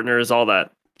followers, partners, all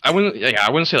that. I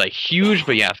wouldn't say like huge,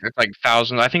 but yeah, it's like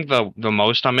thousands. I think the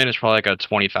most I'm in is probably like a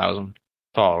 20,000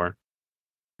 follower.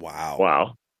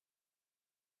 Wow.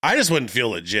 I just wouldn't feel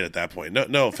legit at that point.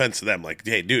 No offense to them. Like,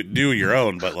 hey, do your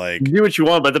own, but like, do what you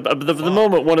want. But the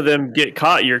moment one of them get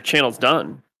caught, your channel's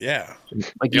done. Yeah.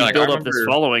 Like you build up this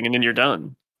following, and then you're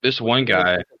done. This one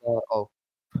guy.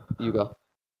 You go.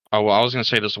 Oh well, I was gonna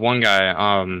say this one guy.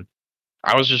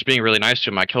 I was just being really nice to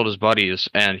him. I killed his buddies,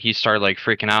 and he started like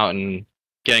freaking out and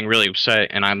getting really upset.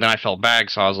 And then I felt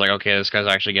bad, so I was like, okay, this guy's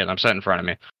actually getting upset in front of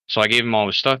me. So I gave him all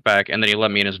his stuff back, and then he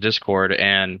let me in his Discord,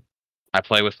 and I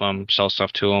play with them, sell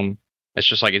stuff to them. It's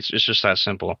just like it's just that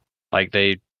simple. Like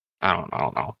I don't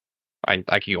know. I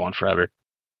could go on forever.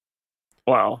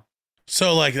 Wow.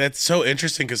 So like that's so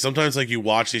interesting because sometimes like you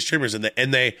watch these streamers and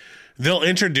they'll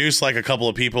introduce like a couple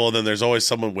of people and then there's always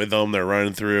someone with them they're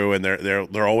running through and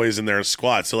they're always in their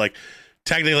squad. So like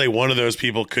technically one of those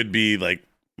people could be like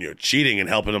cheating and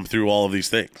helping them through all of these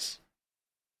things.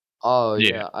 Oh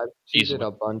yeah, I've cheated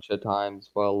a bunch of times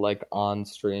while like on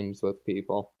streams with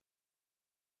people.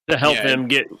 To help them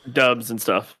get dubs and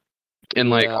stuff. And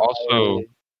like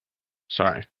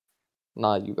sorry.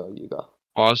 Nah, you go.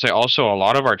 Well, I'll say also a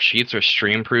lot of our cheats are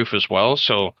stream proof as well,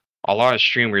 so a lot of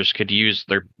streamers could use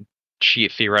their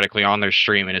cheat theoretically on their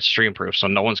stream and it's stream proof, so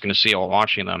no one's gonna see it while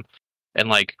watching them. And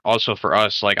like also for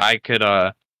us, like I could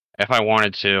if I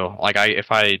wanted to, like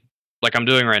I'm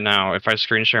doing right now, if I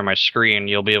screen share my screen,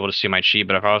 you'll be able to see my cheat,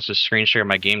 but if I was to screen share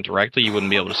my game directly, you wouldn't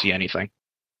be able to see anything.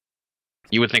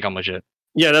 You would think I'm legit.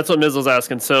 Yeah, that's what Miz was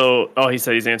asking. So, he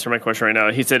said he's answering my question right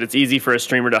now. He said it's easy for a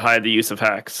streamer to hide the use of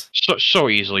hacks. So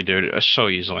easily, dude. So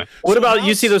easily. What about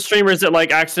you see those streamers that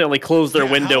like accidentally close their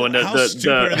window and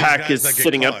the hack is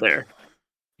sitting up there?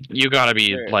 You gotta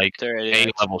be like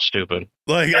A-level stupid.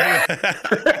 Like,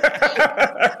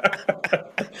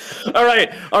 all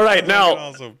right. Now,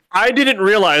 awesome. I didn't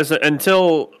realize that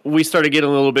until we started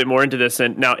getting a little bit more into this.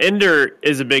 And now Ender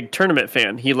is a big tournament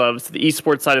fan. He loves the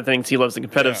esports side of things. He loves the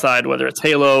competitive side, whether it's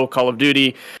Halo, Call of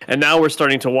Duty, and now we're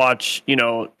starting to watch,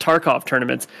 Tarkov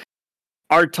tournaments.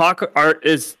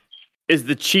 Is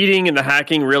the cheating and the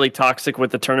hacking really toxic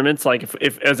with the tournaments? Like,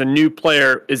 if as a new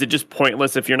player, is it just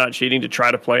pointless if you're not cheating to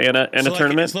try to play in a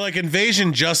tournament? So, like,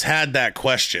 Invasion just had that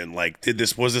question. Like,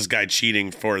 was this guy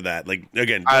cheating for that? Like,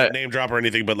 again, name drop or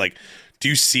anything, but like, do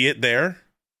you see it there?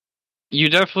 You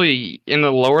definitely in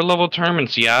the lower level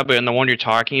tournaments, yeah. But in the one you're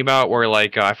talking about, where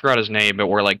like I forgot his name, but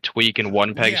where like Tweak and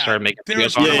One Peg started making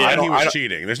videos on him, he was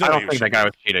cheating. There's no. I don't think that guy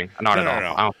was cheating. Not at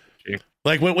all. I don't.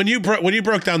 Like when you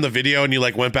broke down the video and you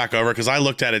like went back over, because I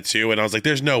looked at it too and I was like,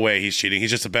 there's no way he's cheating.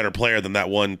 He's just a better player than that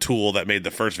one tool that made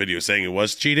the first video saying he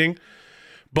was cheating.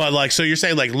 But like, so you're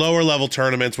saying like lower level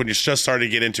tournaments, when you just started to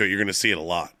get into it, you're going to see it a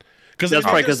lot. That's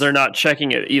probably because they're not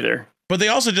checking it either. But they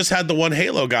also just had the one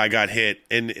Halo guy got hit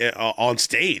on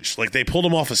stage. Like they pulled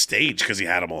him off a stage because he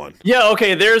had him on. Yeah.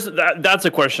 Okay. That's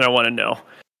a question I want to know.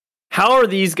 How are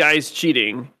these guys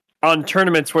cheating on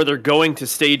tournaments where they're going to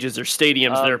stages or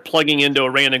stadiums, they're plugging into a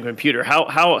random computer?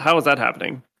 How is that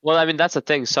happening? Well, I mean, that's the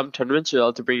thing. Some tournaments you're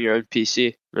allowed to bring your own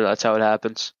PC. That's how it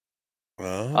happens.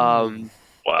 Oh.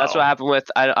 Wow. That's what happened with,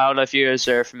 I don't know if you guys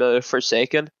are familiar with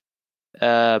Forsaken,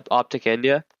 Optic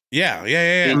India. Yeah.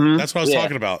 Mm-hmm. That's what I was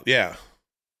talking about. Yeah.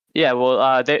 Yeah.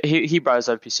 Well, he brought his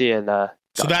own PC and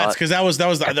so that's because that was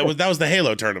the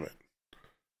Halo tournament.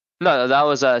 No, that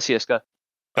was CS:GO.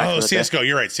 Oh, CS:GO.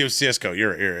 You're right. CS:GO.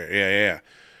 You're yeah.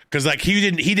 Because like he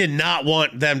did not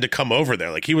want them to come over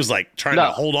there. Like he was like trying to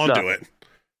hold on to it.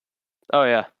 Oh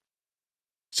yeah.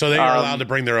 So they were allowed to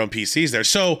bring their own PCs there.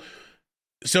 So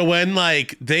when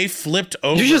like they flipped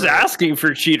over, you're just asking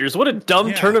for cheaters. What a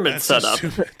dumb tournament setup.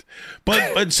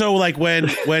 But so like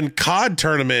when COD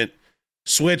tournament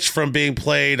switched from being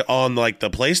played on like the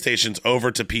PlayStations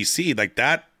over to PC, like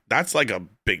that's like a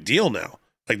big deal now.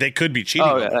 Like they could be cheating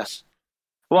on this.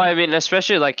 Well, I mean,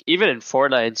 especially like even in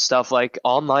Fortnite and stuff, like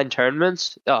online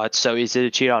tournaments. Oh, it's so easy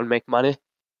to cheat on and make money.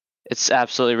 It's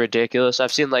absolutely ridiculous.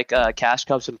 I've seen like cash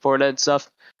cups in Fortnite and stuff.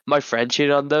 My friend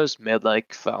cheated on those, made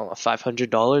like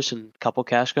 $500 and a couple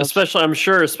cash cups.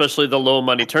 Especially the low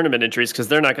money tournament entries, because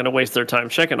they're not going to waste their time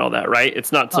checking all that, right?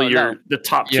 It's not till you're the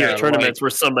top tier tournaments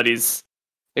where somebody's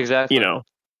exactly.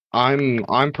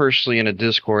 I'm personally in a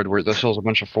Discord where this sells a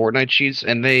bunch of Fortnite cheats,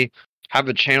 and they have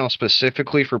a channel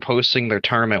specifically for posting their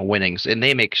tournament winnings, and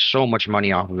they make so much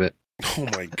money off of it. Oh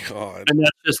my god! And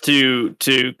that's just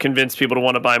to convince people to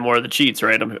want to buy more of the cheats,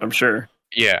 right? I'm sure.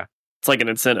 Yeah, It's like an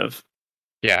incentive.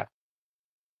 yeah.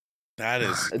 That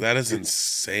is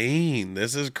insane.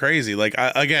 This is crazy. Like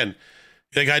I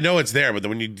know it's there, but then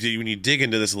when you dig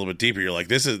into this a little bit deeper, you're like,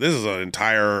 this is an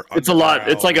entire. It's a lot.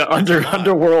 It's like an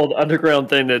underground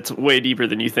thing that's way deeper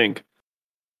than you think.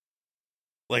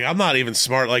 Like, I'm not even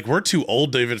smart. Like, we're too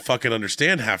old to even fucking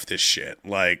understand half this shit.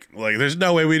 Like there's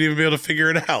no way we'd even be able to figure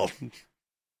it out.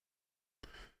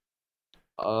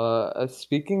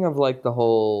 Speaking of like the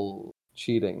whole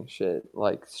cheating shit,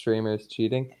 like streamers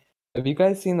cheating, have you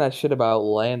guys seen that shit about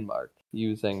Landmark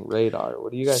using radar?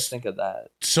 What do you guys think of that?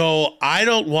 So I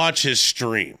don't watch his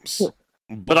streams,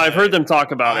 But I've heard them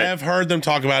talk about it. I have heard them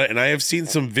talk about it, and I have seen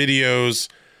some videos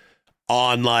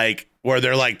on like where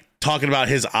they're like talking about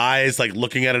his eyes, like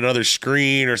looking at another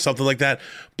screen or something like that.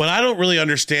 But I don't really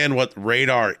understand what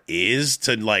radar is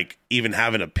to like even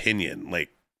have an opinion. Like,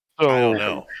 So, I don't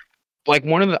know. like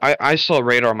one of the, I saw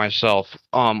radar myself.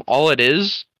 All it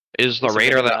is the It's a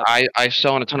radar radar. that I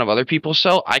sell and a ton of other people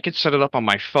sell. I could set it up on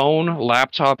my phone,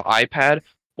 laptop, iPad,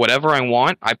 whatever I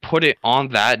want. I put it on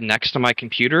that next to my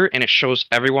computer, and it shows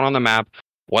everyone on the map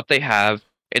what they have.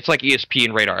 It's like ESP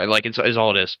and radar. Like it's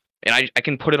all it is. And I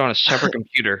can put it on a separate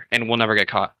computer, and we'll never get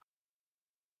caught.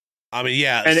 I mean,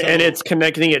 yeah. And it's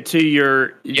connecting it to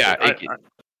your. Yeah,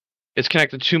 it's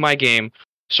connected to my game.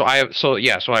 So I have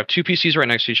two PCs right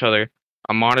next to each other,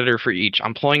 a monitor for each.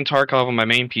 I'm playing Tarkov on my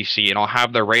main PC, and I'll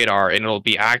have the radar, and it'll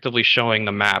be actively showing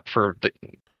the map for the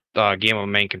game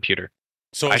on my main computer.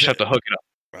 so I just have to hook it up.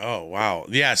 Oh wow,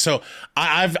 yeah. So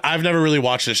I've never really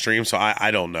watched his stream, so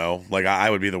I don't know. Like I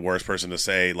would be the worst person to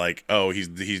say like, oh, he's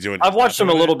doing. I've watched him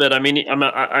a little bit. I mean,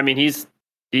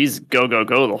 he's go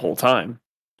the whole time.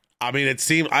 I mean,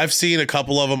 I've seen a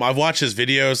couple of them. I've watched his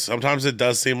videos. Sometimes it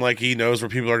does seem like he knows where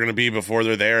people are going to be before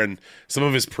they're there, and some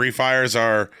of his pre-fires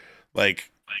are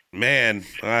like, man,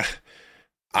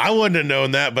 I wouldn't have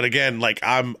known that. But again, like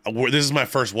this is my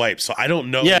first wipe, so I don't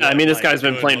know. Yeah, I mean, this like, guy's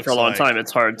been good playing for a looks long like. time.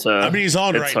 It's hard to. I mean, he's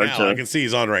on it's right hard now. to- I can see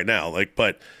he's on right now. Like,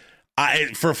 but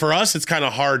for us, it's kind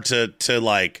of hard to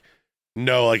like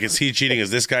know, like, is he cheating? Is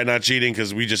this guy not cheating?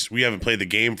 Because we haven't played the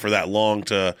game for that long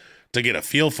to get a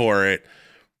feel for it.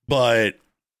 But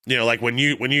you know, like when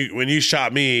you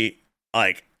shot me,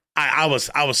 like I was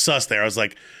sus there. I was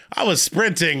like, I was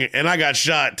sprinting and I got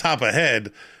shot top of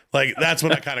head. Like that's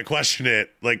when I kind of question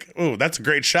it. Like, oh, that's a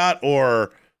great shot,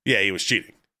 or yeah, he was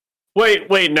cheating.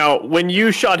 Wait. Now, when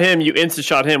you shot him, you insta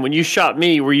shot him. When you shot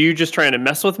me, were you just trying to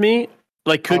mess with me?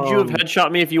 Like, could you have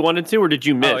headshot me if you wanted to, or did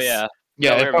you miss? Oh yeah.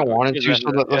 Yeah, No, if I wanted to.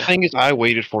 So the yeah. thing is, I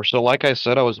waited for. So like I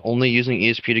said, I was only using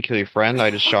ESP to kill your friend.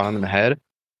 I just shot him in the head,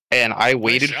 and I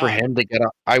waited for shot. him to get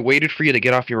off. I waited for you to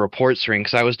get off your report string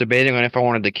because I was debating on if I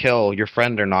wanted to kill your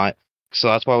friend or not. So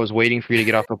that's why I was waiting for you to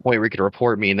get off the point where you could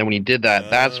report me. And then when you did that,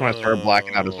 that's when I started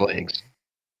blacking out his legs.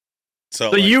 So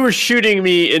So like, you were shooting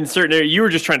me in certain areas. You were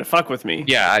just trying to fuck with me.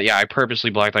 Yeah. I purposely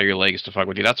blacked out your legs to fuck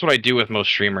with you. That's what I do with most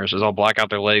streamers. Is I'll black out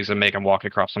their legs and make them walk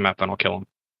across the map, then I'll kill them.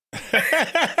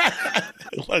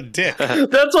 what a dick.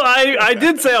 That's what I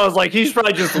did say. I was like, he's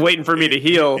probably just waiting for me to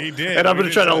heal, He did. and I'm He gonna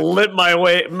did try to that. limp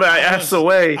my ass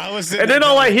away. I was sitting And then there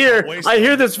all I going, hear,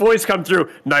 hear this voice come through.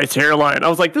 Nice hairline. I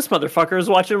was like, this motherfucker is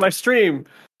watching my stream.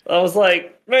 I was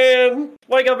like, man,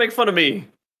 why you gotta make fun of me?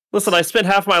 Listen, I spent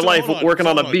half my So life hold on, working so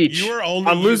on a hold on. beach. You were only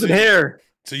I'm losing using- hair.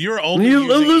 So you're only I'm using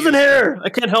losing ESP. hair. I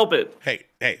can't help it. Hey,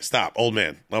 stop, old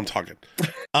man. I'm talking.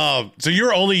 So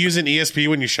you're only using ESP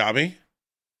when you shot me?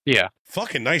 Yeah.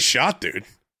 Fucking nice shot, dude.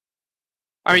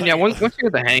 I mean, yeah. Once you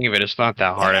get the hang of it, it's not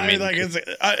that hard. I mean, like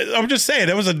I'm just saying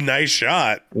it was a nice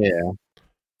shot. yeah.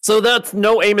 So that's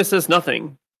no aim assist,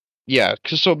 nothing. Yeah,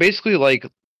 so basically, like,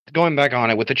 going back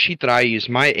on it, with the cheat that I use,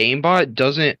 my aimbot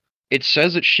doesn't, it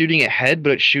says it's shooting at head,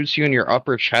 but it shoots you in your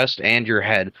upper chest and your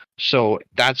head. So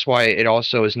that's why it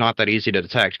also is not that easy to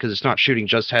detect, because it's not shooting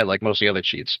just head like most of the other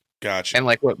cheats. Gotcha. And,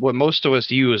 like, what most of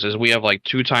us use is we have, like,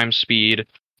 2x speed,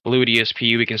 blue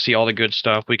DSP, we can see all the good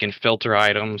stuff, we can filter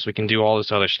items, we can do all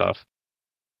this other stuff.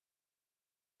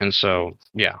 And so,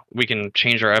 yeah, we can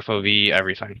change our FOV,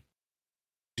 everything.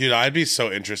 Dude, I'd be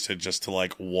so interested just to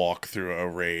like walk through a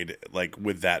raid like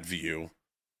with that view.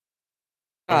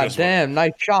 God damn,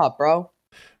 nice shot, bro.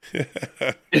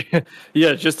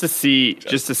 Yeah, just to see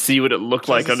what it looked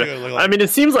like. to see what it looked like. I mean, it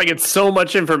seems like it's so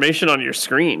much information on your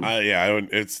screen.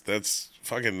 That's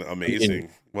fucking amazing.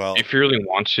 Well, If you really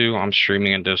want to, I'm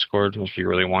streaming in Discord. If you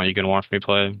really want, you can watch me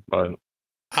play, but...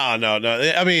 oh no.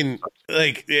 I mean,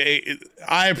 like,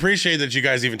 I appreciate that you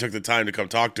guys even took the time to come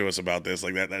talk to us about this.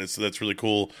 Like that's really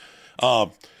cool.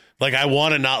 Like, I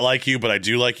want to not like you, but I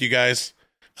do like you guys.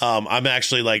 I'm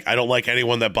actually like, I don't like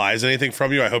anyone that buys anything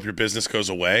from you. I hope your business goes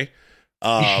away.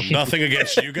 Nothing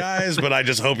against you guys, but I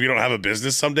just hope you don't have a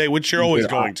business someday, which you're always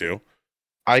going to.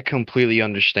 I completely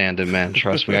understand it, man.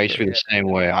 Trust me, I used to be the same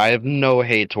way. I have no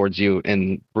hate towards you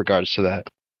in regards to that.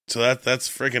 So that's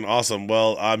freaking awesome.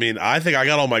 Well, I mean, I think I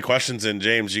got all my questions in.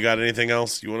 James, you got anything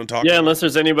else you want to talk about? Unless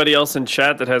there's anybody else in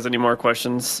chat that has any more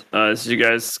questions. This is you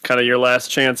guys kind of your last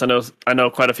chance. I know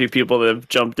quite a few people that have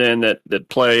jumped in that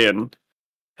play and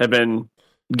have been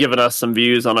giving us some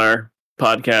views on our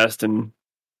podcast and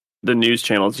the news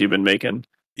channels you've been making.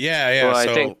 Yeah. Well, I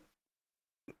think...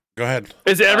 Go ahead.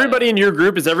 Is everybody in your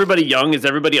group, is everybody young? Is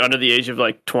everybody under the age of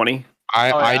like 20?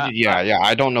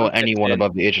 I don't know anyone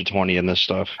above the age of 20 in this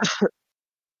stuff.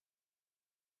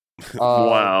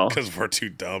 Wow. Because we're too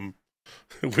dumb.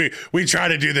 We try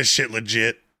to do this shit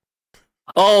legit.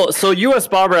 Oh, so US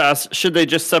Bobber asks, should they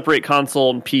just separate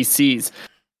console and PCs?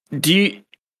 Do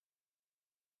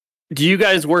you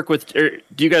guys work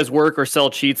or sell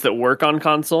cheats that work on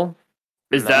console?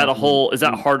 Is that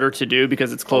harder to do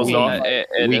because it's closed off? It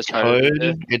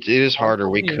is harder.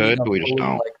 We could, but we just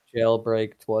don't. Like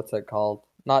jailbreak, what's it called?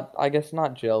 Not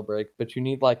jailbreak, but you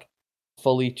need like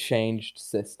fully changed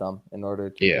system in order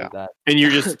to do that. And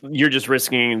you're just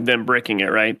risking them bricking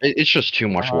it, right? It's just too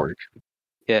much work.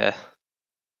 Yeah.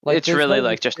 Like, it's really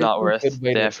like just not worth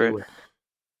the effort.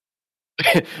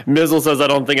 Mizzle says, I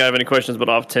don't think I have any questions, but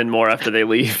I'll have 10 more after they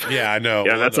leave. Yeah, I know.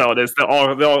 Yeah, that's how it is.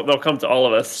 They'll come to all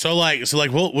of us. So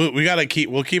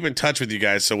we'll keep in touch with you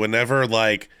guys. So whenever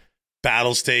like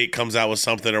Battle State comes out with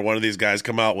something, or one of these guys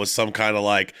come out with some kind of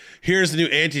like, here's the new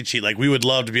anti-cheat, like we would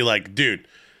love to be like, dude,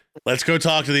 let's go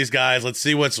talk to these guys. Let's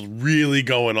see what's really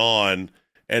going on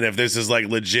and if this is like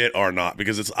legit or not.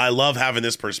 Because I love having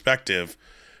this perspective,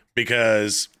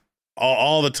 because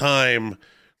all the time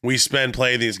we spend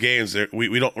playing these games,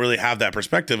 we don't really have that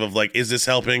perspective of like, is this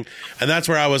helping? And that's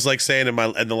where I was like saying in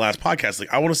the last podcast,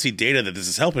 like I want to see data that this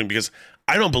is helping, because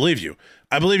I don't believe you.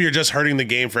 I believe you're just hurting the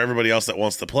game for everybody else that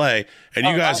wants to play, and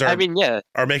you guys are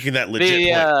making that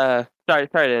legit point. Sorry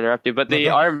to interrupt you, but the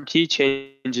RMT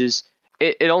changes,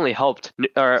 it only helped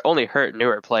or only hurt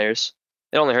newer players.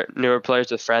 It only hurt newer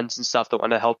players with friends and stuff that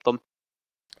want to help them.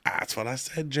 That's what I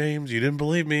said, James. You didn't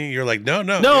believe me. You're like, no,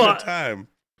 give it time.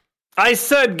 I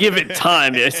said give it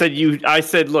time. I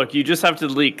said, look, you just have to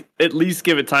at least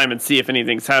give it time and see if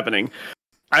anything's happening.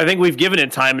 I think we've given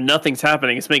it time and nothing's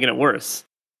happening. It's making it worse.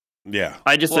 Yeah.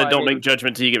 I just said don't make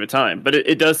judgment till you give it time. But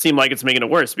it does seem like it's making it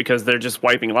worse, because they're just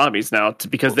wiping lobbies now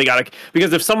because if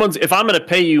I'm going to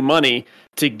pay you money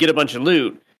to get a bunch of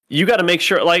loot, you got to make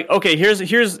sure, like, okay, here's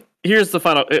the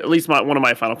final, at least one of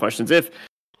my final questions. If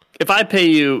I pay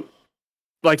you,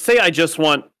 like, say I just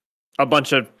want a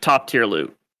bunch of top tier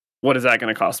loot, what is that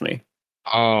going to cost me?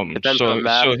 The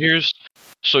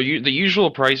usual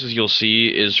prices you'll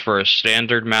see is for a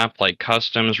standard map like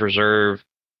Customs, Reserve,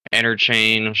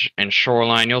 Interchange, and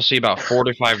Shoreline. You'll see about $4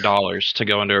 to $5 to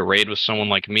go into a raid with someone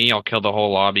like me. I'll kill the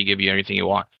whole lobby, give you anything you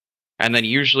want. And then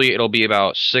usually it'll be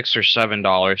about $6 or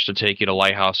 $7 to take you to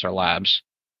Lighthouse or Labs.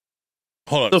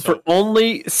 Hold on. So for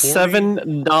only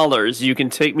 $7, you can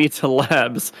take me to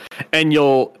Labs, and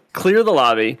you'll clear the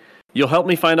lobby. You'll help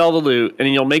me find all the loot, and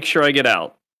you'll make sure I get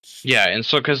out. Yeah, and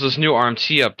so because this new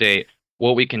RMT update,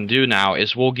 what we can do now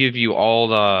is we'll give you all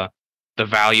the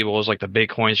valuables, like the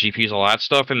Bitcoins, GPs, all that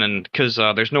stuff, and then because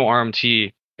there's no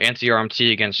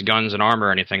anti-RMT against guns and armor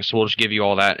or anything, so we'll just give you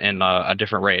all that in a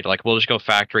different raid. Like, we'll just go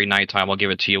factory nighttime, we'll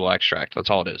give it to you, we'll extract. That's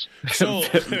all it is. So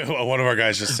one of our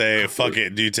guys just say, fuck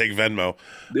it, do you take Venmo?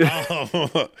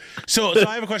 So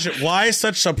I have a question. Why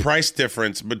such a price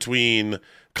difference between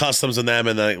Customs and them,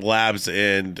 and then Labs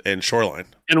and Shoreline?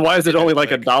 And why is it only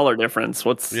like $1 difference?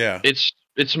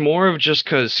 It's more of just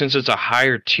because since it's a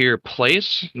higher tier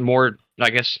place, more, I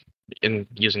guess, in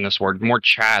using this word, more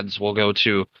chads will go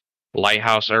to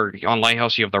Lighthouse, or on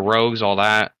Lighthouse you have the rogues, all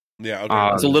that. Yeah,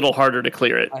 okay. It's a little harder to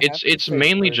clear it. It's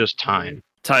mainly just time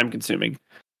consuming.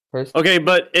 Okay,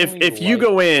 but if you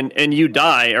go in and you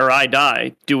die, or I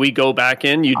die, do we go back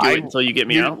in? You do it until you get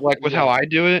me out? Like with how I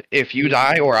do it, if you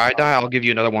die or I die, I'll give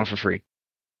you another one for free.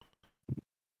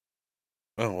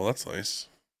 Oh, well, that's nice.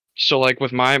 So like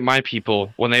with my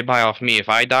people, when they buy off me, if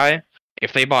I die,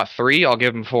 if they bought 3, I'll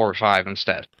give them 4 or 5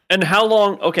 instead. And how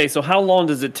long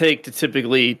does it take to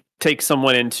typically take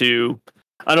someone into,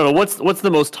 I don't know, what's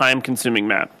the most time consuming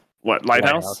map? What,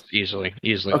 Lighthouse? Easily.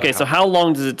 Okay, Lighthouse. So how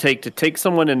long does it take to take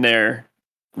someone in there,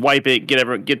 wipe it,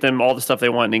 get them all the stuff they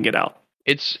want, and get out?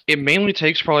 It mainly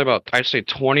takes probably about, I'd say,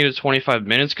 20 to 25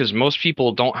 minutes, because most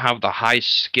people don't have the high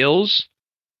skills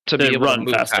to be able to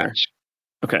move faster.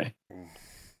 Okay.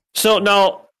 So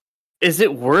now, Is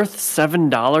it worth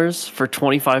 $7 for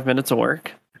 25 minutes of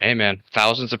work? Hey man,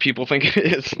 thousands of people think it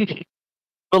is.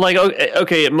 But like,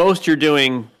 okay, at most you're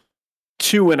doing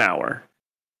 2 an hour,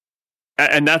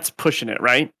 and that's pushing it,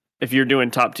 right? If you're doing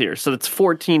top tier, so it's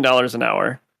 $14 an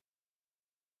hour.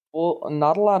 Well,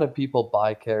 not a lot of people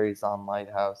buy carries on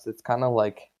Lighthouse. It's kind of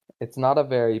like it's not a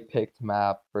very picked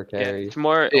map for carries. It's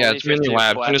more. It's mainly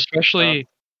labs, and especially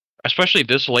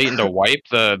this late into wipe,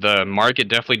 the market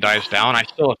definitely dies down. I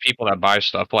still have people that buy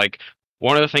stuff. Like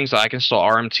one of the things that I can still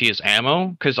RMT is ammo,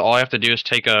 because all I have to do is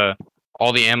take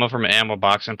all the ammo from an ammo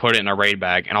box and put it in a raid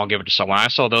bag, and I'll give it to someone. I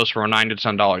sell those for $9 to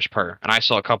 $10 per, and I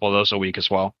sell a couple of those a week as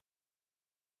well.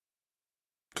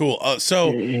 Cool. But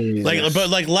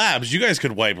labs, you guys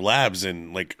could wipe labs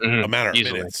in like a matter of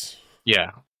minutes.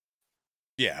 Yeah.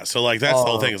 Yeah. So like that's the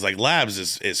whole thing is like labs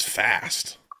is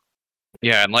fast.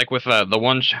 Yeah, and like with the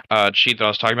one cheat that I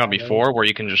was talking about before, where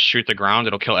you can just shoot the ground,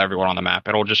 it'll kill everyone on the map.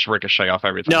 It'll just ricochet off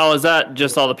everything. Now, is that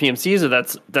just all the PMCs, or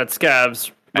that's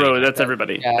Scavs? Bro, that's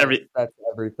everybody. Yeah, that's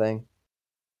everything.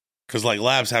 Because like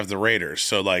labs have the raiders,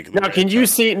 so like now can you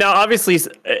see? Now, obviously,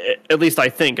 at least I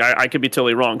think I could be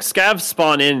totally wrong. Scavs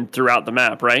spawn in throughout the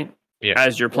map, right? Yeah.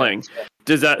 As you're playing,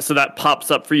 does that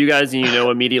pops up for you guys, and you know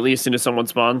immediately as soon as someone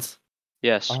spawns?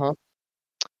 Yes.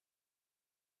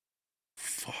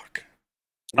 Fuck.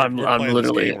 I'm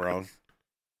literally wrong.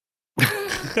 What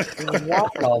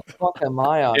the fuck am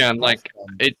I on? Yeah, and like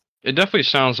it definitely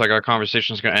sounds like our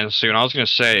conversation's gonna end soon. I was gonna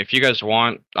say, if you guys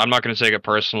want, I'm not gonna take it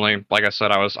personally. Like I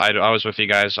said, I was with you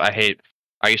guys. I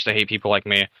used to hate people like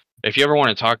me. If you ever want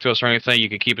to talk to us or anything, you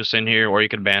could keep us in here, or you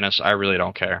could ban us. I really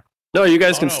don't care. No, you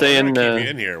guys can stay in. Keep you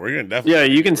in here. We're gonna definitely. Yeah,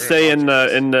 you can stay in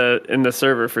the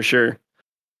server for sure.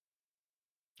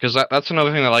 Because that's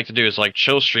another thing I like to do is like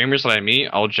chill streamers that I meet.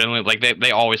 I'll generally like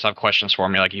they always have questions for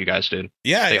me, like you guys did.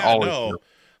 Yeah, they always do.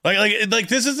 Like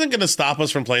this isn't gonna stop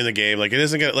us from playing the game. Like it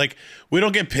isn't gonna we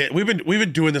don't get pit. We've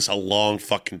been doing this a long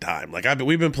fucking time. Like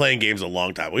we've been playing games a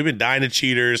long time. We've been dying to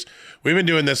cheaters. We've been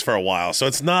doing this for a while. So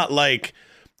it's not like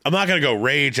I'm not gonna go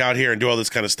rage out here and do all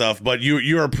this kind of stuff. But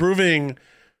you're proving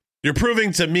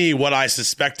to me what I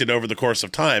suspected over the course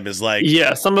of time is like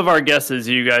some of our guesses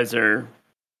you guys are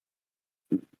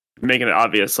making it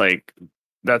obvious. Like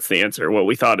that's the answer. What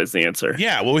we thought is the answer.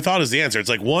 Yeah, what we thought is the answer. It's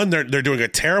like, one, they're doing a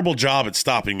terrible job at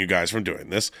stopping you guys from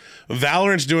doing this.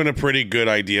 Valorant's doing a pretty good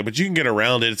idea, but you can get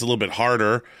around it. It's a little bit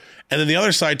harder. And then the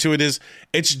other side to it is,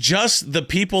 it's just the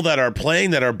people that are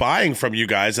playing that are buying from you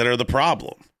guys that are the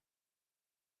problem.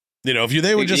 You know, if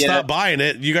they would just stop buying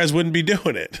it, you guys wouldn't be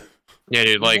doing it. Yeah,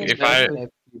 dude. Like if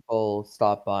people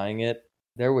stop buying it,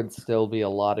 there would still be a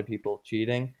lot of people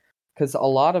cheating, because a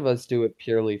lot of us do it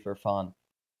purely for fun.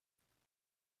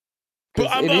 But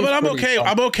I'm okay. Fun.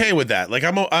 I'm okay with that. Like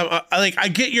I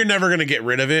get you're never gonna get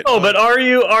rid of it. Oh, but are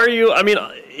you? I mean,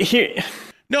 here.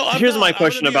 No, here's my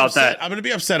question about that. I'm gonna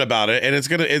be upset about it, and it's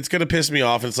gonna piss me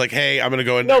off. It's like, hey, I'm gonna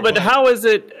go in. No, but how is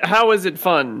it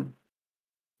fun?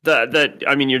 That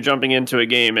I mean, you're jumping into a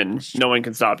game and no one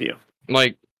can stop you.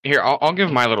 Like here, I'll give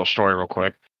my little story real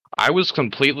quick. I was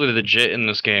completely legit in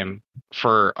this game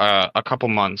for a couple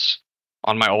months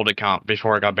on my old account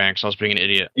before I got banned because I was being an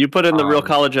idiot. You put in the real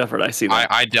college effort. I see that.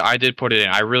 I did put it in.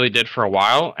 I really did for a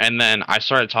while, and then I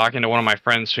started talking to one of my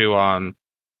friends who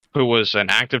was an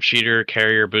active cheater,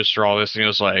 carrier, booster, all this, and he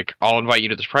was like, "I'll invite you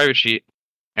to this private cheat,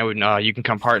 and you can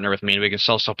come partner with me, and we can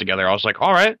sell stuff together." I was like,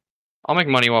 "All right, I'll make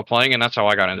money while playing," and that's how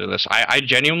I got into this. I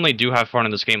genuinely do have fun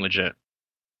in this game, legit.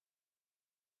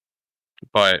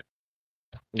 But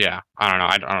yeah, I don't know.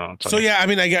 I don't know. So yeah, I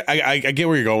mean, I get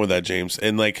where you're going with that, James,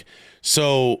 and like.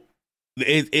 So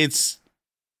it's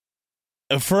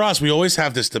for us, we always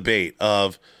have this debate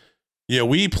of, you know,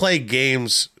 we play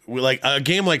games like a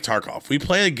game like Tarkov. We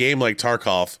play a game like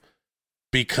Tarkov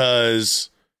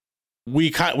because we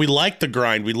like the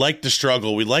grind, we like the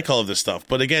struggle, we like all of this stuff.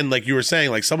 But again, like you were saying,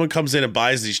 like someone comes in and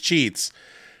buys these cheats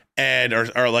and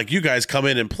or like you guys come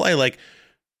in and play, like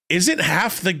isn't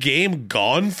half the game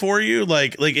gone for you?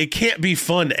 Like it can't be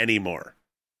fun anymore.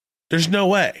 There's no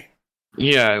way.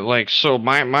 Yeah, like, so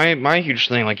my huge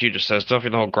thing, like you just said, is definitely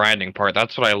the whole grinding part.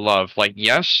 That's what I love. Like,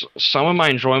 yes, some of my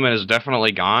enjoyment is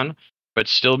definitely gone, but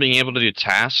still being able to do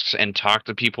tasks and talk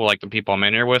to people like the people I'm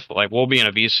in here with, like, we'll be in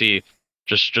a VC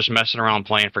just messing around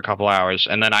playing for a couple hours,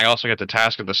 and then I also get the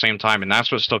task at the same time, and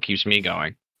that's what still keeps me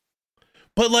going.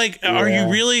 But, like, are you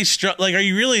really, are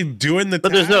you really doing the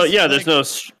But task? there's no...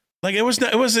 Like, it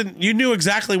wasn't, you knew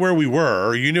exactly where we were,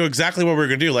 or you knew exactly what we were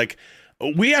going to do, like...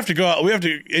 We have to go out,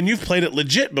 and you've played it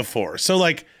legit before. So,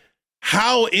 like,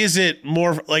 how is it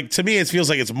more, like, to me, it feels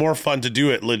like it's more fun to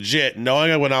do it legit, knowing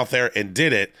I went out there and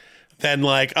did it, than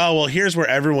like, oh well, here's where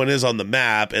everyone is on the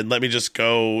map, and let me just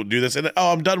go do this, and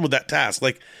I'm done with that task.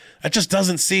 Like that just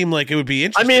doesn't seem like it would be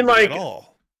interesting at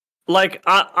all. Like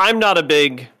I'm not a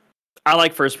big. I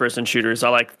like first-person shooters. I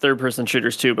like third-person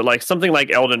shooters too. But like something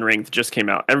like Elden Ring that just came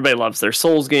out, everybody loves their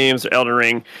Souls games. Elden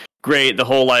Ring, great. The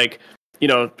whole like,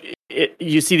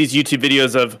 you see these YouTube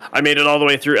videos of I made it all the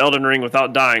way through Elden Ring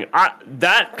without dying.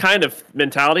 That kind of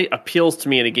mentality appeals to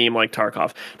me in a game like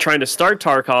Tarkov. Trying to start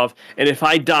Tarkov, and if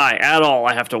I die at all,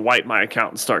 I have to wipe my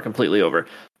account and start completely over.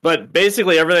 But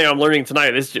basically, everything I'm learning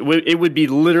tonight it would be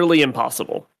literally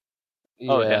impossible.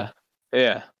 Oh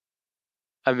yeah.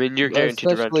 I mean, you're guaranteed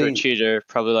to run into a cheater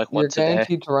probably like once a day. You're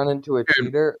guaranteed to run into a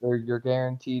cheater, or you're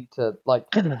guaranteed to, like,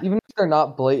 even if they're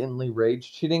not blatantly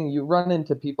rage cheating, you run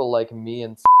into people like me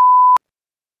and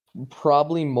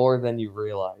probably more than you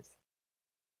realize.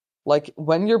 Like,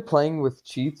 when you're playing with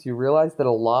cheats, you realize that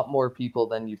a lot more people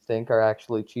than you think are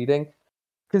actually cheating.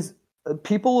 Because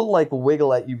people will, like,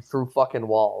 wiggle at you through fucking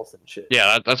walls and shit.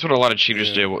 Yeah, that's what a lot of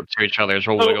cheaters do to each other. Is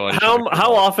we'll wiggle at each other.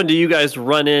 How how often do you guys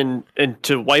run in and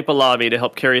to wipe a lobby to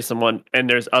help carry someone, and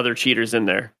there's other cheaters in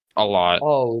there? A lot.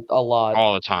 Oh, a lot.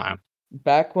 All the time.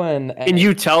 Back when... Can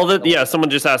you tell that... Yeah,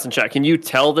 someone just asked in chat. Can you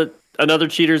tell that another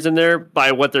cheater's in there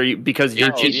by what they're... Because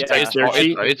you're cheating?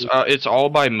 It's all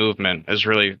by movement is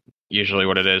really usually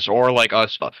what it is. Or like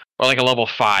us, or like a level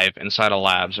 5 inside of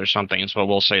labs or something is what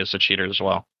we'll say is a cheater as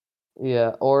well. Yeah,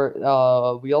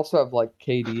 or we also have like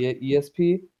KD at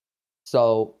ESP.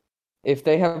 So if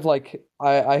they have like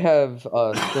I have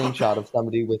a screenshot of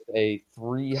somebody with a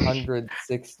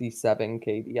 367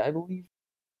 KD, I believe.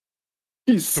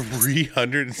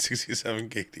 367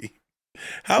 KD.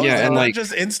 How is that not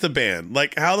just insta-ban?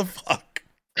 Like how the fuck?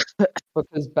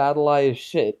 Because Battle Eye is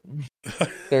shit.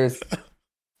 There's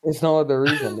no other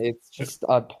reason. It's just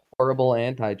a horrible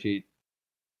anti-cheat.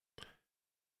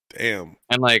 Damn.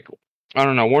 And like I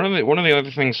don't know. One of the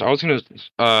other things I was gonna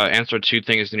answer 2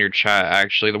 things in your chat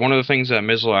actually. One of the things that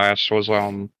Mizzle asked was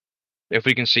if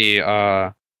we can see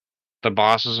the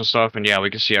bosses and stuff, and yeah, we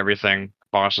can see everything,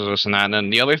 bosses, this and that. And then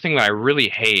the other thing that I really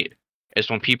hate is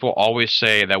when people always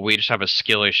say that we just have a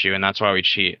skill issue and that's why we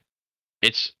cheat.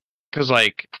 It's because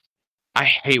like I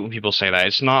hate when people say that.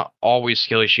 It's not always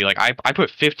skill issue. Like I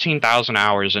put 15,000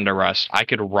 hours into Rust. I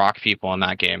could rock people in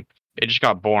that game. It just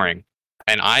got boring,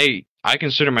 and I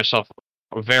consider myself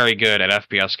very good at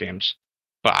FPS games,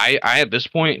 but I at this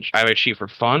point I either cheat for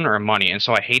fun or money, and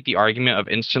so I hate the argument of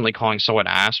instantly calling someone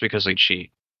ass because they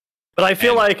cheat. But I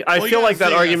feel like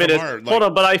that argument is hold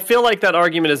on. But I feel like that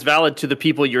argument is valid to the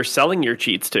people you're selling your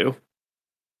cheats to.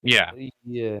 Yeah.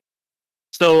 Yeah.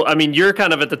 So I mean, you're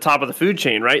kind of at the top of the food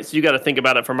chain, right? So you got to think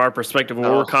about it from our perspective.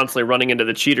 Where we're constantly running into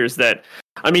the cheaters. That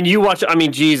I mean, you watch. I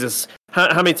mean, Jesus.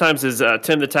 How many times has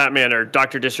Tim the Tapman or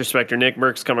Dr. Disrespect or Nick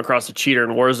Merckx come across a cheater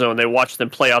in Warzone? They watch them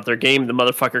play out their game. The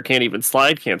motherfucker can't even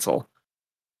slide cancel.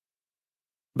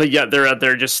 But yet they're out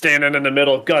there just standing in the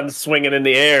middle, guns swinging in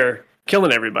the air,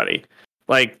 killing everybody.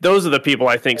 Like, those are the people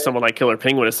I think someone like Killer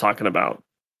Penguin is talking about.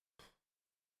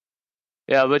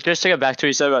 Yeah, but just to get back to what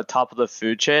you said about top of the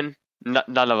food chain, none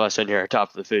of us in here are top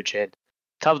of the food chain.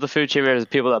 Top of the food chain are the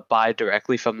people that buy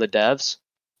directly from the devs.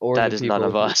 Or that is none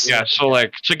of us. Yeah, so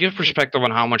like to give perspective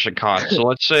on how much it costs. So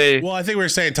let's say, well, I think we were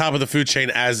saying top of the food chain,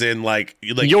 as in like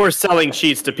you're selling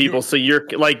cheats to people, so you're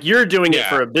doing it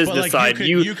for a business side.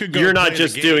 You're not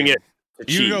just doing it.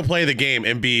 You can go play the game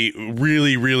and be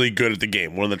really, really good at the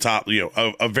game. One of the top,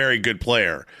 a very good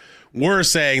player. We're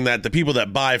saying that the people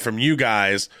that buy from you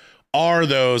guys are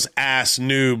those ass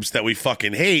noobs that we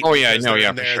fucking hate. Oh yeah, no,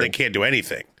 yeah, for sure. They can't do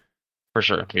anything. For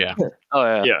sure, yeah.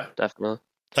 Oh yeah, definitely.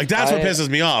 Like, that's what pisses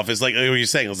me off, is like what you're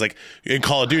saying. It's like in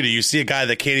Call of Duty, you see a guy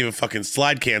that can't even fucking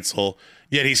slide cancel,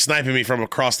 yet he's sniping me from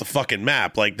across the fucking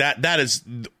map. Like, that's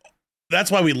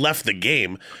why we left the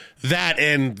game. That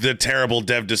and the terrible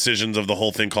dev decisions of the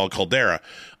whole thing called Caldera.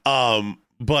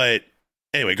 But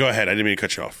anyway, go ahead. I didn't mean to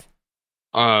cut you off.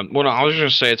 Well, no, I was just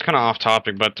going to say, it's kind of off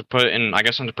topic, but to put in, I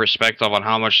guess, into perspective on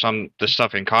how much this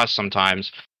stuff can cost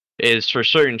sometimes, is for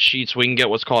certain cheats, we can get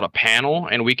what's called a panel,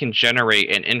 and we can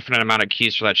generate an infinite amount of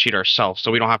keys for that cheat ourselves,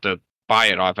 so we don't have to buy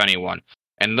it off anyone.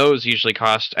 And those usually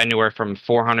cost anywhere from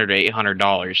 $400 to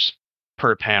 $800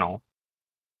 per panel.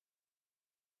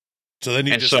 So then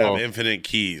you just have infinite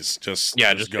keys, just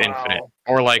infinite.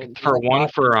 Or like for one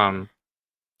of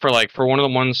the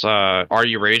ones Are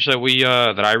You Rage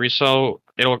that I resell,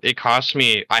 it costs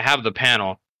me. I have the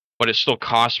panel, but it still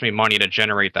costs me money to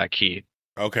generate that key.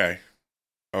 Okay.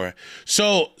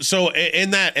 So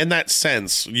in that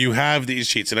sense, you have these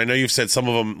cheats, and I know you've said some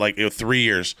of them, like 3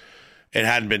 years, it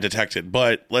hadn't been detected.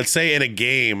 But let's say in a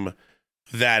game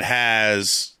that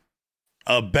has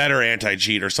a better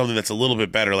anti-cheat or something that's a little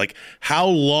bit better, like how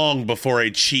long before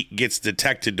a cheat gets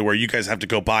detected to where you guys have to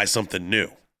go buy something new?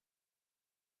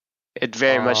 It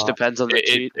very much depends on the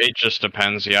cheat. It just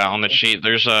depends, yeah, on the cheat.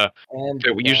 There's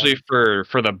usually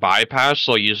for the bypass,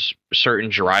 they'll use certain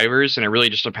drivers, and it really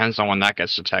just depends on when that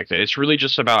gets detected. It's really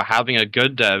just about having a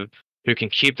good dev who can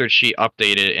keep their cheat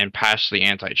updated and pass the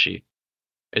anti-cheat.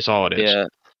 It's all it is.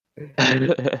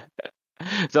 Yeah.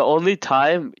 The only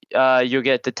time you'll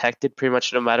get detected pretty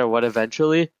much no matter what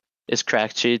eventually is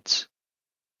crack cheats.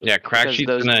 Yeah, crack Because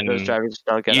cheats, and then those drivers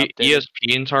don't get updated.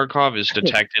 ESP in Tarkov is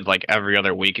detected like every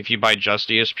other week. If you buy just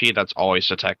ESP, that's always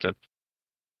detected.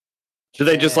 Do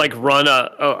they just like run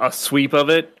a sweep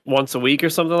of it once a week or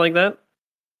something like that?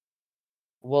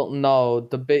 Well, no.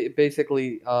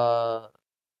 Basically,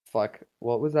 fuck.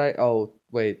 What was I? Oh,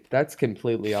 wait. That's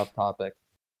completely off topic.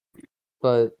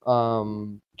 But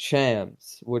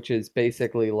chams, which is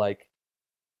basically like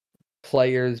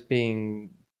players being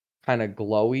kind of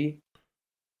glowy.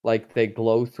 Like they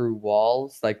glow through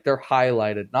walls, like they're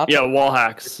highlighted. Not wall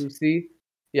hacks. You see,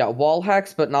 wall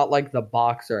hacks, but not like the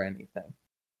box or anything.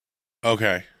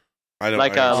 Okay, I don't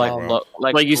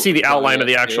like you see the outline of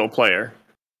the actual player.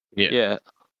 Yeah.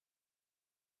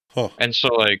 Huh. And so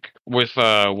like with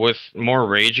more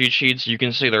ragey cheats, you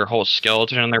can see their whole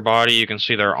skeleton in their body. You can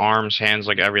see their arms, hands,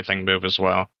 like everything move as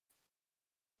well.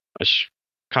 It's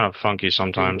kind of funky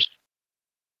sometimes.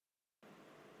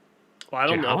 Well, I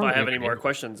don't know if I have any more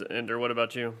questions, Ender. What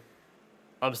about you?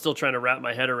 I'm still trying to wrap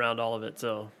my head around all of it,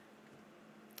 so...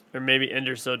 Or maybe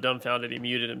Ender's so dumbfounded he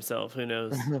muted himself. Who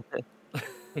knows?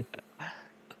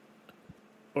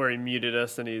 Or he muted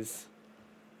us and he's...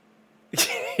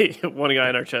 One guy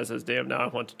in our chat says, damn, now I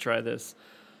want to try this.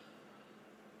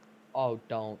 Oh,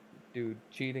 don't. Dude,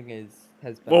 cheating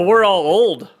has been... Well, we're all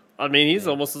old. I mean, he's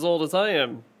almost as old as I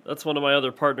am. That's one of my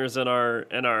other partners in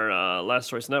our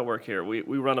Last Choice Network here. We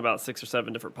run about 6 or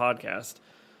 7 different podcasts.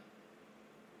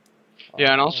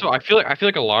 Yeah, and also I feel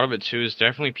like a lot of it too is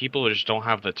definitely people who just don't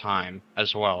have the time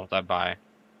as well that buy.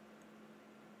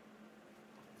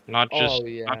 Not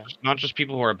just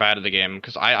people who are bad at the game,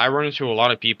 because I run into a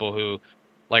lot of people who,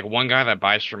 like one guy that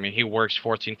buys from me, he works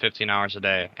 14, 15 hours a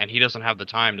day, and he doesn't have the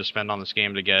time to spend on this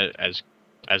game to get as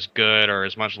good or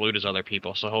as much loot as other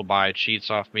people, so he'll buy cheats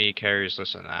off me, carries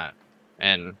this and that,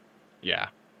 and yeah.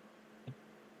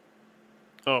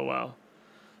 Oh wow!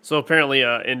 So apparently,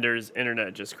 Ender's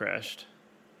internet just crashed.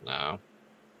 No,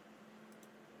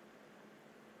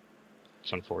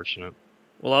 it's unfortunate.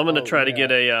 Well, I'm gonna try to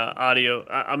get a audio.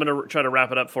 I'm gonna try to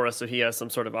wrap it up for us so he has some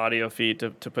sort of audio feed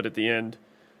to put at the end.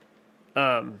 So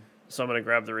I'm gonna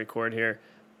grab the record here,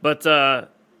 but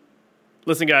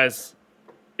listen, guys.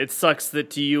 It sucks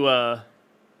that you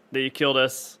killed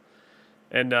us,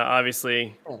 and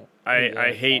obviously,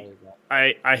 I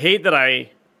hate that I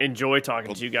enjoy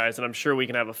talking to you guys, and I'm sure we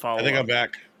can have a follow-up. I think I'm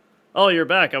back. Oh, you're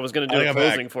back. I was going to do a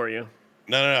closing for you.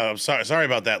 No. I'm sorry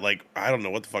about that. Like, I don't know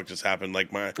what the fuck just happened.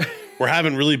 Like, we're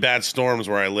having really bad storms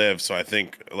where I live, so I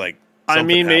think like. I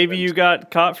mean, maybe you got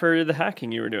caught for the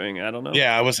hacking you were doing. I don't know.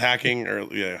 Yeah, I was hacking, I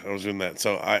was doing that.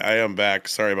 So I am back.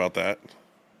 Sorry about that.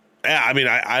 Yeah, I mean,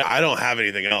 I don't have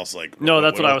anything else. Like, no,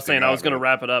 that's what I was saying. I was going to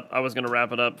wrap it up. I was going to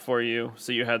wrap it up for you,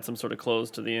 so you had some sort of close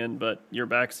to the end. But you're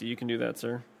back, so you can do that,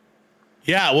 sir.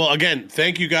 Yeah. Well, again,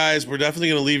 thank you guys. We're definitely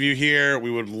going to leave you here. We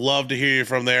would love to hear you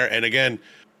from there. And again,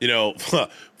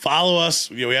 follow us.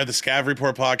 We have the Scav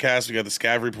Report podcast. We got the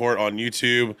Scav Report on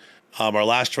YouTube. Our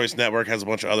Last Choice Network has a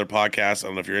bunch of other podcasts. I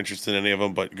don't know if you're interested in any of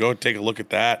them, but go take a look at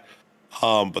that.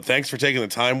 But thanks for taking the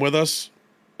time with us.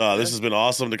 This has been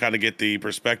awesome to kind of get the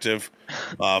perspective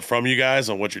from you guys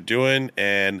on what you're doing.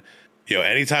 And,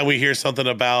 anytime we hear something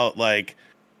about like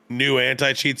new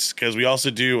anti-cheats, because we also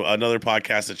do another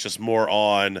podcast that's just more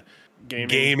on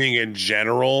gaming in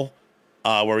general,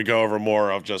 where we go over more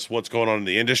of just what's going on in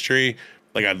the industry.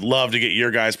 Like, I'd love to get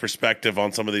your guys' perspective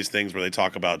on some of these things where they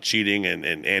talk about cheating and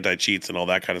anti-cheats and all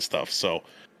that kind of stuff. So,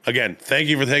 again, thank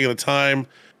you for taking the time.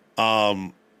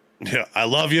 I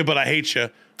love you, but I hate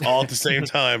you. All at the same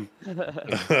time.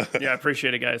 Yeah, I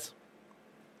appreciate it, guys.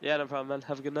 Yeah, no problem, man.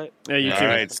 Have a good night. Yeah, you too. All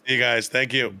right, see you guys.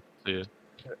 Thank you. See you.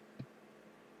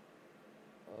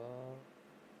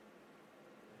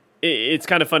 It's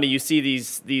kind of funny. You see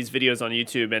these videos on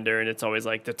YouTube, Ender, and it's always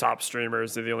like the top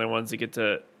streamers are the only ones that get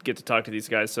to talk to these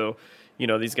guys. So,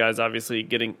 these guys obviously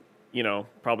getting,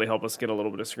 probably help us get a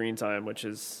little bit of screen time, which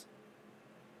is,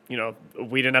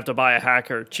 we didn't have to buy a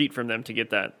hack or cheat from them to get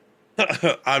that.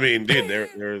 I mean, dude,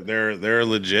 they're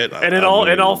legit. And in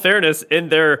all fairness, in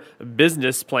their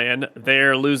business plan,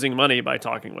 they're losing money by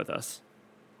talking with us.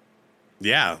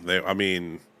 Yeah,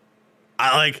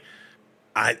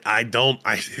 I don't.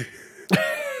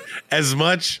 as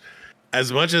much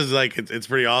as like it's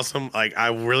pretty awesome. Like I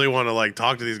really want to like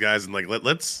talk to these guys and like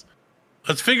let's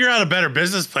figure out a better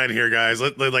business plan here, guys.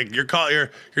 Like your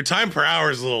time per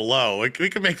hour is a little low. Like we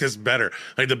can make this better.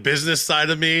 Like the business side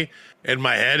of me in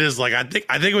my head is like I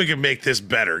think we can make this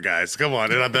better, guys. Come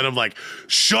on. And then I'm like,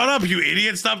 shut up, you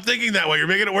idiot! Stop thinking that way. You're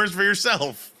making it worse for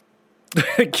yourself.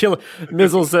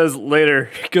 Mizzle says later,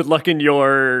 good luck in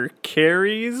your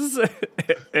carries.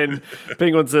 And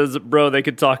Penguin says, bro, they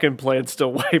could talk and play and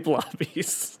still wipe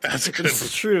lobbies. That's good.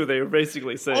 It's true. They were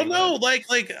basically saying no,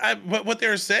 what they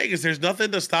were saying is there's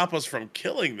nothing to stop us from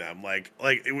killing them. Like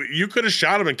you could have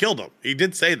shot him and killed him. He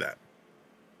did say that.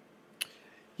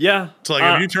 Yeah. So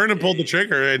like if you turned and pulled the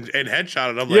trigger and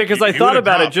headshotted him, yeah, because I thought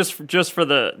about it just for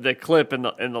the clip and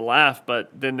the laugh, but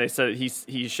then they said he's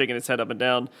shaking his head up and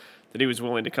down that he was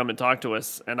willing to come and talk to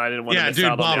us, and I didn't want to miss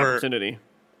out on the opportunity.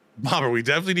 Bobber, we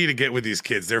definitely need to get with these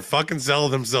kids. They're fucking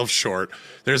selling themselves short.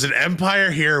 There's an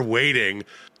empire here waiting.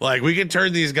 Like we can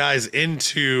turn these guys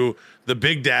into the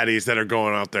big daddies that are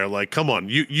going out there. Like, come on,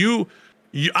 you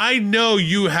I know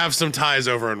you have some ties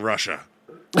over in Russia.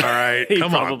 All right,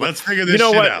 come on, let's figure this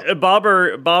shit out.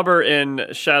 Bobber and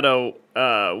Shadow,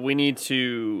 we need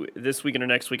to this weekend or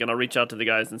next weekend. I'll reach out to the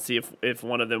guys and see if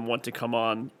one of them want to come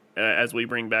on as we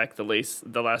bring back the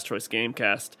Last Choice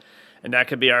Gamecast, and that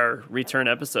could be our return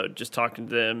episode. Just talking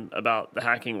to them about the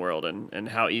hacking world and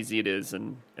how easy it is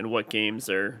and what games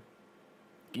are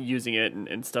using it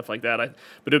and stuff like that.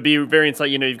 But it'd be very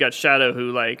insightful. You know, you've got Shadow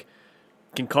who like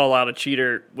can call out a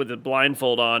cheater with a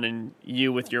blindfold on, and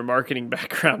you with your marketing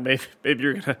background,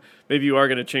 maybe you are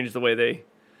gonna change the way they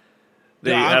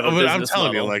have a business I'm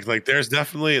telling model. you, like there's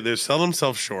selling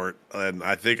themselves short, and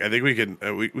I think we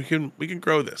can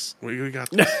grow this. We got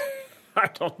this. I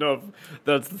don't know if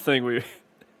that's the thing.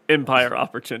 Empire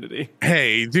opportunity.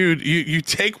 Hey, dude, you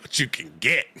take what you can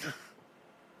get.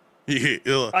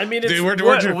 I mean,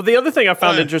 the other thing I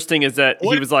found interesting is that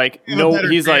he was like,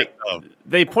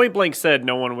 they point blank said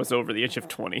no one was over the age of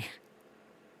 20.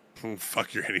 Oh,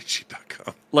 fuck your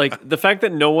anycheat.com. Like the fact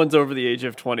that no one's over the age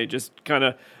of 20 just kind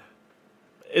of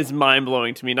is mind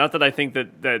blowing to me. Not that I think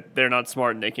that they're not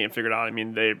smart and they can't figure it out. I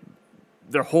mean,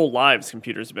 their whole lives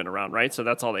computers have been around, right? So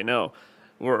that's all they know.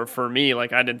 Or for me,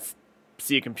 like I didn't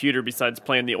see a computer besides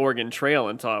playing the Oregon Trail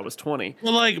until I was 20.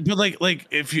 Well, like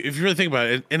if you really think about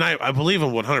it, and I believe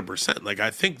him 100%. Like I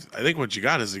think what you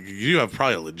got is you have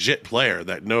probably a legit player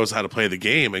that knows how to play the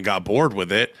game and got bored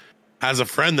with it. Has a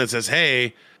friend that says,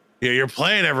 "Hey, you're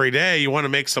playing every day. You want to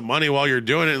make some money while you're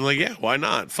doing it." And like, yeah, why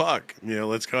not? Fuck,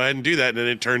 let's go ahead and do that. And then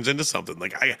it turns into something.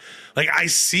 Like I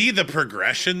see the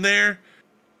progression there.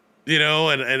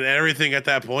 And everything at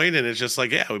that point, and it's just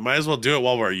like, yeah, we might as well do it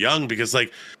while we're young because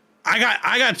like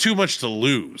I got too much to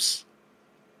lose.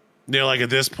 Like at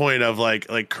this point of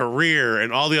like career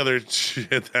and all the other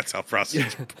shit. That's how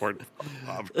prostitutes report.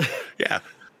 Yeah.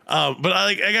 But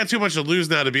I got too much to lose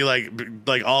now to be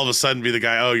like all of a sudden be the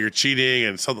guy, oh, you're cheating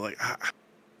and something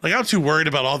like I'm too worried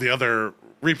about all the other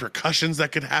repercussions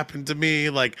that could happen to me.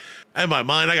 Like in my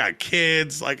mind, I got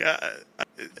kids. Like the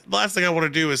last thing I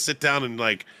want to do is sit down and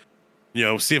like,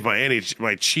 see if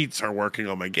my cheats are working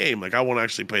on my game. Like I want to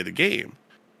actually play the game.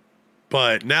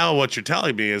 But now what you're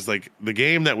telling me is like the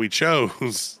game that we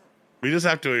chose, we just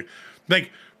have to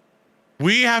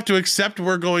accept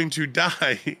we're going to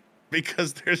die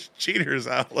because there's cheaters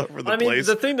all over the place.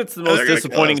 The thing that's the most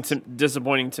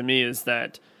disappointing to me is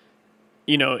that,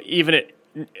 even at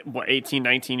 18,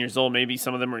 19 years old, maybe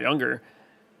some of them are younger,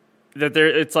 that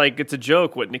it's a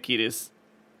joke what Nikita's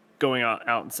going out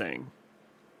and saying.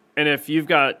 And if you've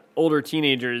got older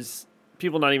teenagers,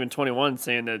 people not even 21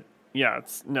 saying that, yeah,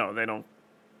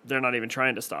 they're not even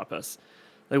trying to stop us.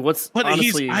 Like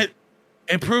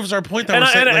it proves our point that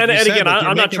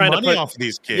I'm not trying to put off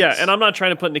these kids. Yeah, and I'm not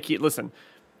trying to put Nikita. Listen,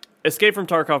 Escape from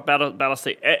Tarkov, Battle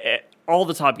State, all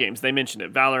the top games they mentioned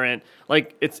it. Valorant,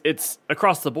 like it's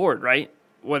across the board, right?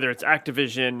 Whether it's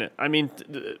Activision, I mean,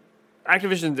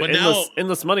 Activision's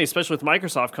endless money, especially with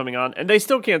Microsoft coming on, and they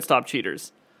still can't stop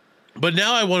cheaters. But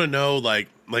now I want to know, like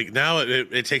now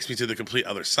it takes me to the complete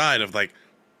other side of like,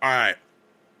 all right,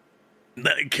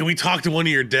 can we talk to one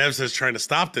of your devs that's trying to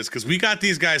stop this? Because we got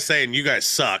these guys saying you guys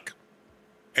suck,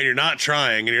 and you're not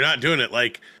trying, and you're not doing it.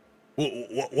 Like,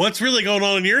 what's really going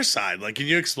on your side? Like, can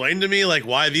you explain to me like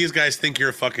why these guys think you're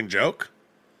a fucking joke?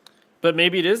 But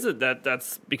maybe it is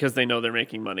that's because they know they're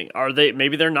making money.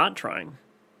 Maybe they're not trying.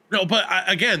 No, but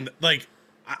again, like.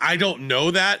 I don't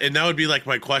know that, and that would be like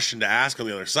my question to ask on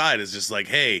the other side is just like,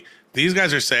 hey, these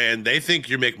guys are saying they think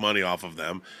you make money off of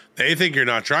them. They think you're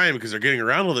not trying because they're getting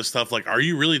around all this stuff. Like, are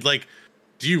you really like,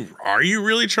 are you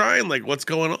really trying? Like, what's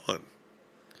going on?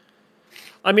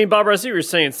 I mean, Bob, I see what you're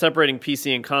saying, separating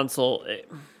PC and console.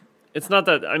 It's not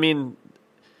that. I mean,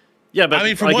 yeah,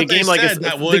 but from like a game like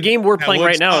the game we're playing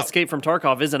right now, Escape from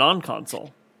Tarkov, isn't on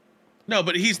console. No,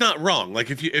 but he's not wrong.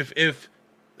 Like if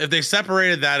they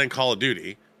separated that in Call of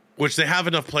Duty, which they have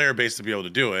enough player base to be able to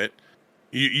do it,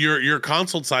 your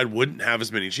console side wouldn't have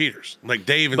as many cheaters. Like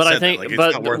they even said that. Like,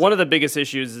 but one of the biggest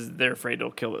issues is they're afraid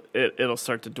it'll kill it. It'll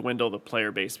start to dwindle the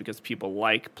player base because people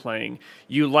like playing.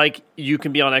 You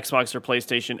can be on Xbox or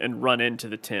PlayStation and run into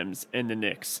the Tims and the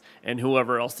Nicks and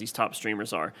whoever else these top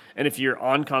streamers are. And if you're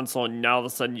on console and now all of a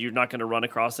sudden you're not going to run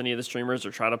across any of the streamers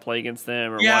or try to play against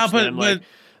them or watch them, like.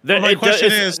 My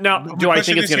question is now: do I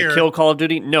think it's going to kill Call of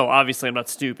Duty? No, obviously I'm not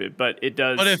stupid, but it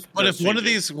does. But if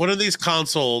one of these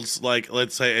consoles, like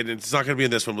let's say, and it's not going to be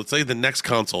in this one, let's say the next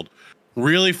console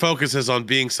really focuses on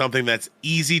being something that's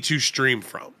easy to stream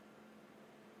from,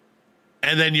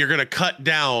 and then you're going to cut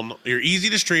down. You're easy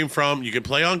to stream from. You can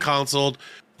play on console.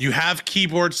 You have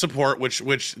keyboard support, which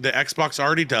the Xbox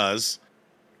already does,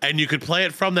 and you could play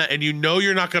it from that. And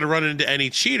you're not going to run into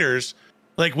any cheaters.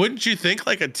 Like, wouldn't you think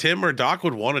like a Tim or Doc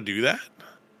would want to do that?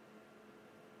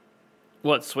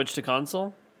 What, switch to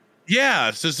console?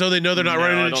 Yeah, so they know they're not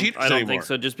running into cheaters anymore. I don't think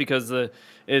so. Just because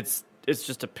it's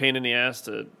just a pain in the ass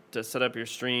to set up your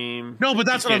stream. No, but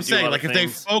that's what I'm saying. Like if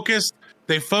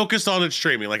they focused on it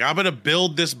streaming. Like I'm gonna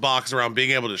build this box around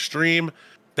being able to stream.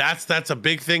 That's a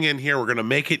big thing in here. We're gonna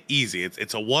make it easy.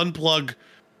 It's a one plug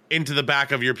into the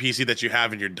back of your PC that you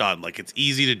have and you're done. Like it's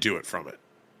easy to do it from it.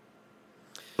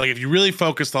 Like if you really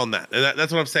focused on that, and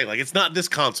that's what I'm saying. Like it's not this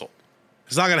console.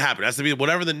 It's not gonna happen. It has to be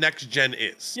whatever the next gen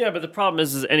is. Yeah, but the problem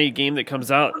is any game that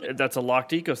comes out that's a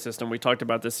locked ecosystem. We talked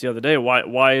about this the other day.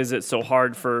 Why is it so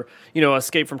hard for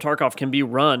Escape from Tarkov can be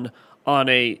run on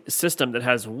a system that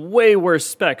has way worse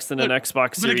specs than an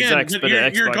Xbox Series X, but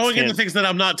you're going into things that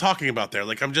I'm not talking about there.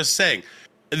 Like I'm just saying,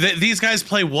 these guys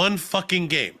play one fucking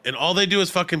game, and all they do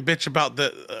is fucking bitch about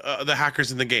the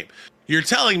hackers in the game. You're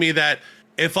telling me that.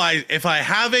 If I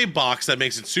have a box that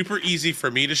makes it super easy for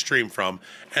me to stream from,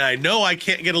 and I know I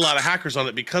can't get a lot of hackers on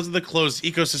it because of the closed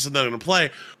ecosystem that I'm going to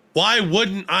play, why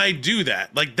wouldn't I do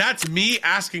that? Like, that's me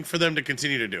asking for them to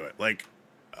continue to do it. Like,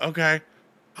 okay,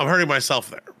 I'm hurting myself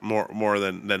there more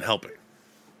than helping.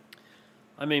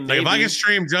 I mean, like if I can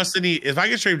stream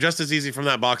just as easy from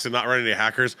that box and not run any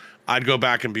hackers, I'd go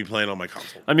back and be playing on my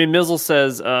console. I mean, Mizzle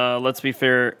says, let's be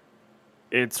fair.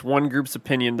 It's one group's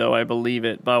opinion, though I believe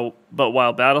it. But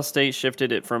while Battlestate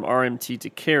shifted it from RMT to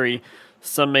carry,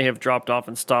 some may have dropped off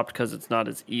and stopped because it's not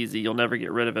as easy. You'll never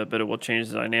get rid of it, but it will change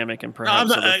the dynamic and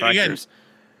perhaps other factors.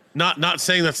 Again, not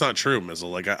saying that's not true,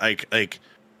 Mizzle. Like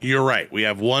you're right. We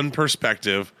have one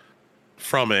perspective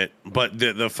from it, but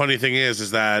the funny thing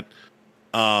is that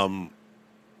they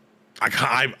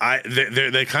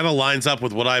kind of lines up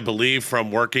with what I believe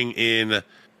from working in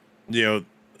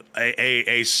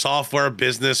a software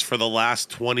business for the last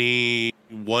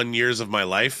 21 years of my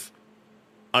life,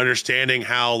 understanding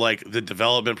how like the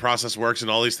development process works and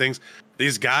all these things.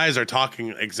 These guys are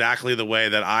talking exactly the way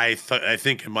that I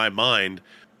think in my mind,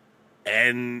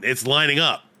 and it's lining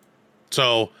up.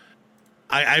 So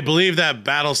I believe that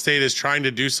Battlestate is trying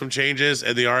to do some changes,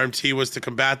 and the RMT was to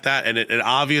combat that. And it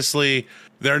obviously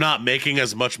they're not making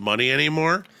as much money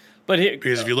anymore. But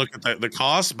because if you look at the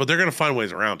cost, but they're going to find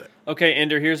ways around it. Okay,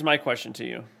 Ender, here's my question to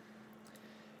you.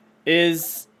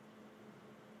 Is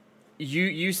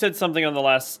you said something on the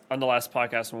last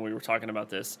podcast when we were talking about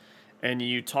this, and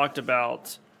you talked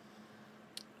about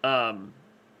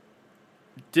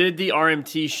did the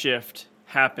RMT shift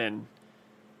happen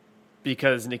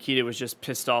because Nikita was just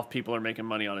pissed off people are making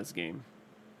money on his game?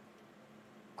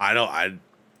 I'm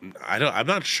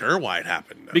not sure why it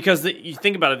happened. No. Because you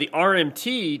think about it, the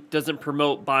RMT doesn't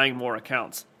promote buying more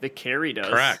accounts. The carry does.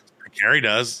 Correct. The carry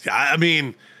does. I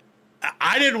mean,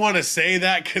 I didn't want to say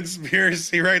that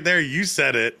conspiracy right there. You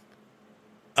said it.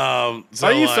 Are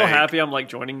you so happy I'm like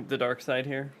joining the dark side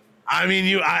here? I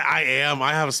mean, I am.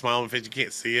 I have a smile on my face. You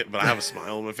can't see it, but I have a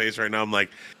smile on my face right now. I'm like,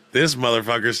 this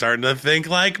motherfucker's starting to think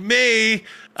like me.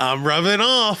 I'm rubbing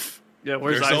off. Yeah,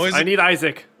 where's Isaac? I need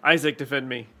Isaac. Isaac, defend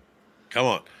me.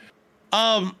 Come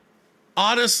on.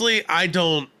 Honestly, I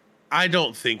don't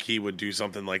think he would do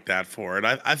something like that for it.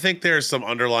 I think there's some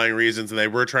underlying reasons, and they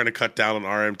were trying to cut down on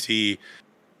RMT.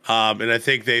 And I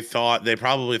think they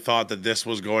probably thought that this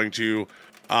was going to,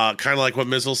 kind of like what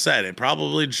Mizzle said. It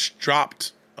probably just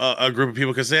dropped a group of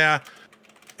people because, I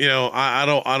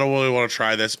don't really want to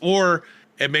try this, or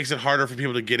it makes it harder for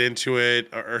people to get into it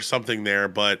or something there.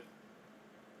 But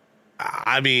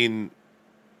I mean,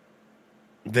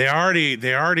 they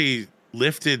already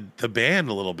lifted the ban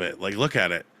a little bit. Like, look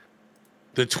at it.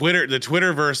 The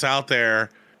Twitterverse out there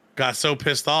got so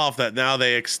pissed off that now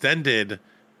they extended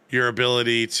your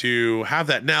ability to have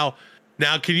that. Now,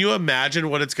 can you imagine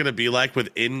what it's going to be like with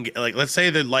like, let's say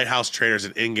the Lighthouse Trader is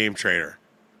an in-game trader,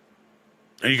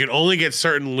 and you can only get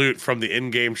certain loot from the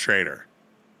in-game trader.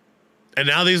 And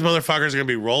now these motherfuckers are going to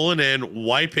be rolling in,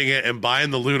 wiping it, and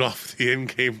buying the loot off the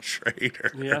in-game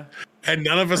trader. Yeah. And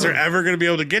none of us are ever going to be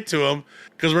able to get to them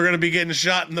because we're going to be getting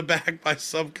shot in the back by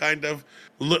some kind of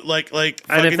like.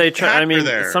 And if they try,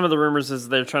 there. Some of the rumors is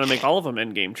they're trying to make all of them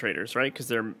in-game traders, right? Because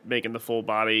they're making the full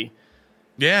body.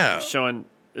 Yeah. Showing.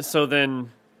 So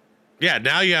then. Yeah.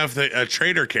 Now you have a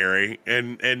trader carry,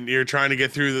 and you're trying to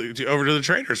get through over to the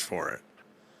traders for it.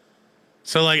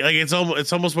 So like it's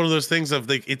almost one of those things of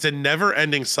like it's a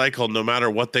never-ending cycle, no matter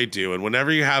what they do, and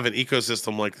whenever you have an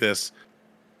ecosystem like this.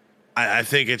 I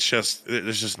think there's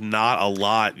just not a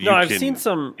lot. I've seen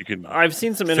some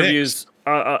interviews.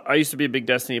 I used to be a big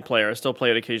Destiny player. I still play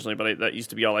it occasionally, but that used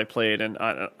to be all I played, and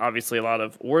obviously a lot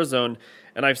of Warzone.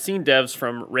 And I've seen devs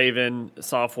from Raven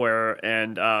Software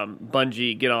and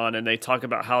Bungie get on, and they talk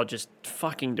about how just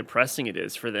fucking depressing it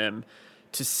is for them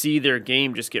to see their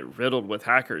game just get riddled with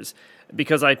hackers.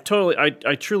 Because I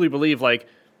truly believe like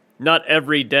not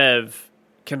every dev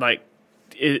can like.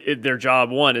 Their job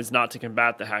one is not to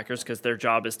combat the hackers because their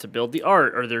job is to build the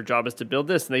art or their job is to build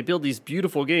this, and they build these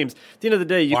beautiful games. At the end of the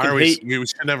day, you can hate. We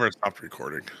should never have stopped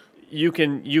recording. You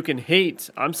can hate.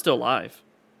 I'm still live,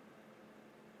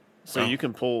 so you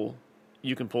can pull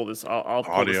this. I'll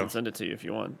pull this and send it to you if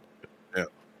you want.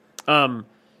 Yeah.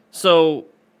 So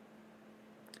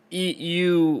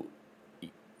you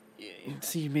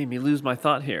see, you made me lose my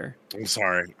thought here. I'm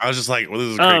sorry. I was just like, well, this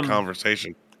is a great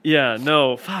conversation. Yeah,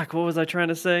 no, fuck. What was I trying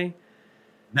to say?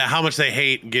 Now, how much they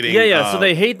hate getting. Yeah. So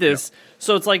they hate this. Yeah.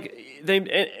 So it's like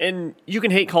and you can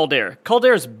hate Caldera.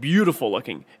 Caldera is beautiful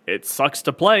looking. It sucks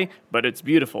to play, but it's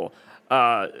beautiful.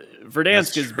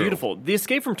 Verdansk is beautiful. The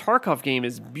Escape from Tarkov game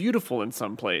is beautiful in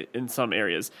some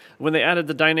areas. When they added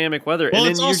the dynamic weather, well,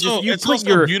 and then it's also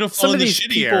beautiful some in the shitty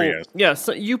people, areas. Yeah,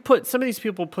 so some of these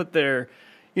people put their.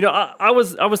 You know, I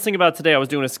was thinking about today. I was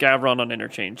doing a scav run on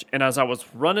Interchange, and as I was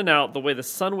running out, the way the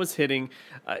sun was hitting,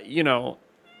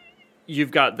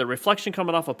 you've got the reflection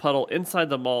coming off a puddle inside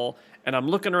the mall, and I'm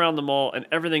looking around the mall, and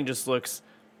everything just looks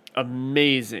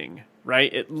amazing,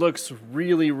 right? It looks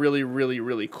really, really, really,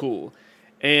 really cool.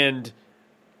 And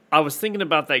I was thinking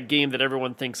about that game that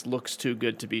everyone thinks looks too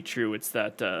good to be true. It's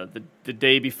that the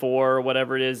day before, or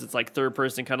whatever it is. It's like third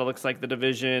person, kind of looks like The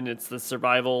Division. It's the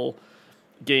survival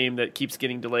game that keeps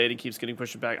getting delayed and keeps getting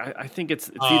pushed back. I think it's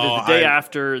either the day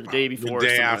after, the day before. The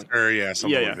day after,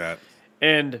 something like that.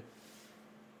 And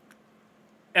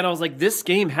I was like, this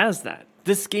game has that.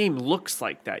 This game looks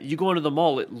like that. You go into the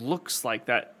mall, it looks like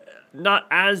that. Not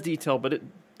as detailed, but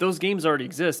those games already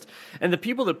exist. And the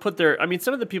people that put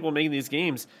some of the people making these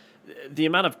games, the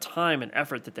amount of time and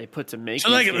effort that they put to make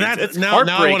these games, it's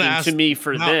heartbreaking to me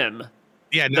for them.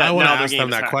 Yeah, now I want to ask them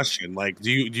that question. Like,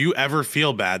 do you ever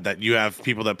feel bad that you have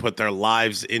people that put their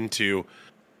lives into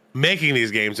making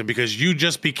these games, and because you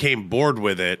just became bored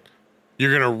with it,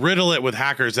 you're gonna riddle it with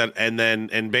hackers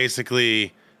and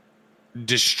basically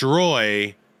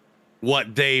destroy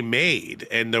what they made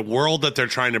and the world that they're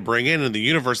trying to bring in and the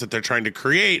universe that they're trying to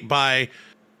create by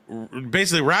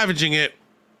basically ravaging it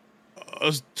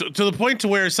to the point to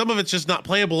where some of it's just not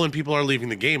playable and people are leaving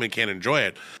the game and can't enjoy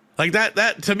it. Like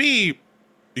that to me.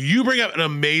 You bring up an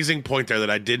amazing point there that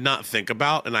I did not think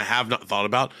about and I have not thought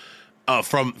about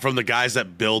from the guys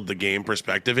that build the game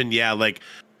perspective. And yeah, like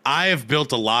I have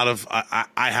built a lot of, I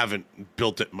haven't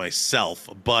built it myself,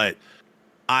 but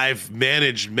I've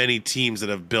managed many teams that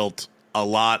have built a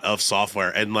lot of software.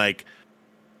 And like,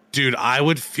 dude, I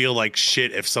would feel like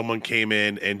shit if someone came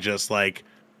in and just like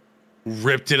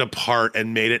ripped it apart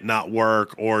and made it not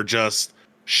work or just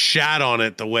shat on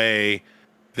it the way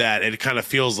that it kind of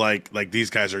feels like these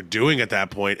guys are doing at that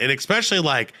point. And especially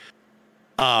like,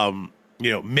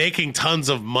 making tons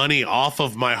of money off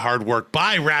of my hard work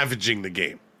by ravaging the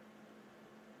game.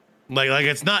 Like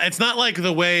it's not like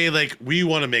the way like we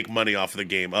want to make money off of the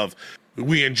game of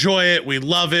we enjoy it, we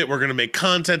love it, we're going to make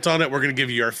content on it, we're going to give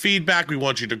you our feedback, we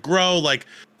want you to grow. Like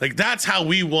that's how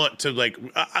we want to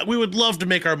we would love to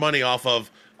make our money off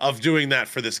of doing that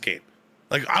for this game.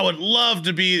 Like, I would love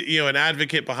to be, an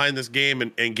advocate behind this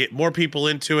game and get more people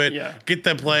into it, get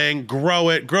them playing, grow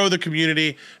it, grow the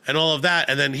community and all of that.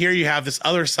 And then here you have this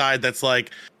other side that's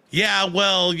like, yeah,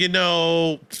 well,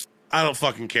 I don't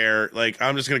fucking care. Like,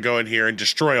 I'm just going to go in here and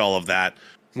destroy all of that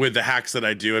with the hacks that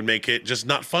I do and make it just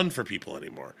not fun for people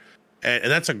anymore.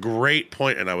 And that's a great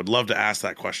point, and I would love to ask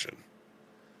that question.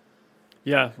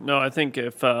 Yeah, no, I think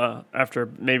if after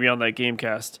maybe on that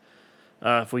Gamecast,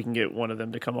 if we can get one of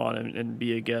them to come on and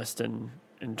be a guest and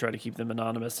try to keep them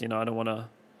anonymous. I don't want to.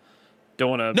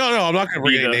 No, I'm not going to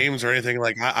bring any names or anything.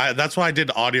 Like I that's why I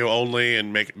did audio only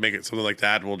and make it something like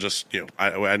that. And we'll just I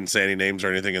didn't say any names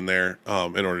or anything in there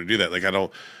in order to do that. Like I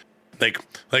don't. Like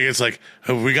it's like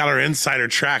we got our insider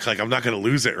track. Like I'm not going to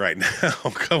lose it right now.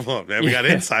 Come on, man. We got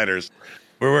insiders.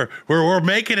 We're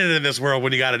making it in this world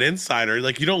when you got an insider.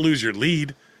 Like you don't lose your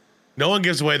lead. No one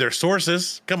gives away their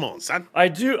sources. Come on, son. I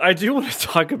do want to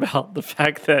talk about the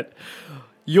fact that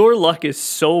your luck is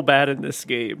so bad in this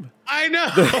game. I know.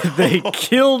 They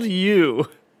killed you,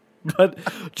 but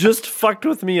just fucked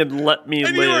with me and let me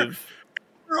live.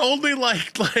 You're only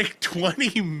like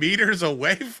 20 meters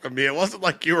away from me. It wasn't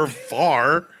like you were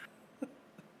far.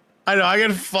 I know. I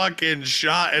get fucking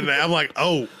shot, and I'm like,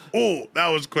 oh, that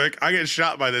was quick. I get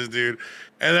shot by this dude,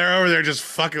 and they're over there just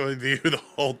fucking with you the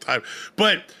whole time.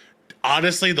 But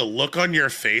honestly, the look on your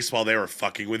face while they were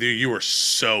fucking with you were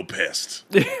so pissed.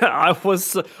 Yeah, I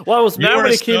was mad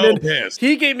when he came in. Pissed.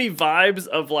 He gave me vibes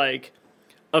of like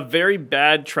a very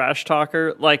bad trash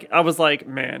talker. Like I was like,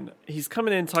 man, he's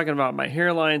coming in talking about my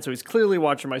hairline, so he's clearly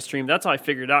watching my stream. That's how I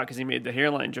figured out because he made the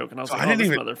hairline joke, and I was like, this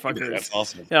motherfucker. That's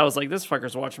awesome. Yeah, I was like, this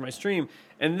fucker's watching my stream.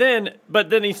 And then, but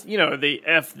then he's, they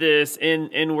F this,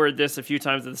 N-word this a few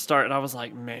times at the start, and I was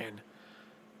like, man,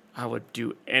 I would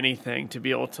do anything to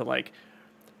be able to like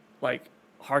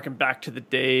harken back to the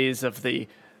days of the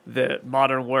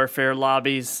Modern Warfare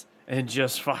lobbies and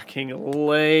just fucking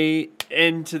lay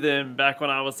into them back when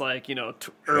I was like,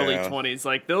 early 20s.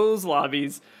 Like those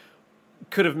lobbies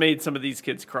could have made some of these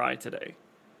kids cry today.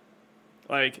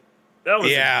 Like that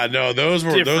was those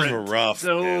were rough.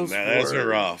 Those were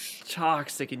rough.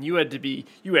 Toxic, and you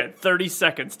had 30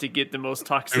 seconds to get the most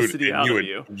toxicity out of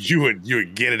you. You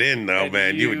would get it in though,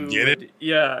 man. You would get it.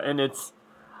 Yeah, and it's.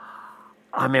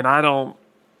 I mean, I don't.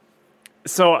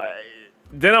 So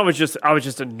then I was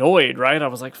just annoyed, right? I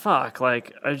was like, fuck,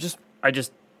 like I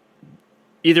just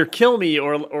either kill me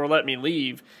or let me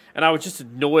leave. And I was just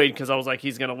annoyed because I was like,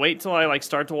 he's gonna wait till I like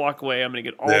start to walk away. I'm gonna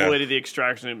get all the way to the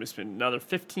extraction. I'm gonna spend another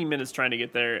 15 minutes trying to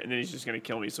get there, and then he's just gonna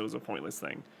kill me. So it was a pointless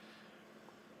thing.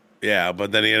 Yeah,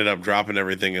 but then he ended up dropping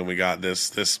everything, and we got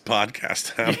this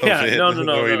podcast out of it.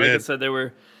 No. Like I said, they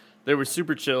were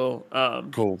super chill.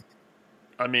 Cool.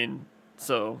 I mean,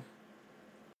 so.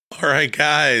 All right,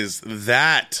 guys,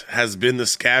 that has been the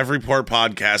Scav Report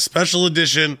podcast, special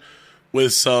edition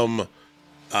with some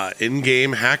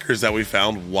in-game hackers that we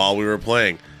found while we were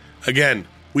playing. Again,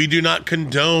 we do not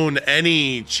condone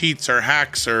any cheats or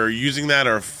hacks or using that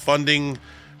or funding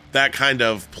that kind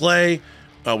of play.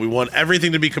 We want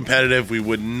everything to be competitive. We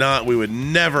would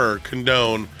never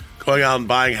condone going out and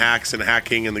buying hacks and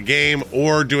hacking in the game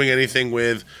or doing anything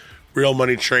with real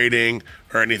money trading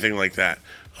or anything like that.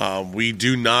 We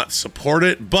do not support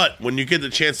it, but when you get the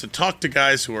chance to talk to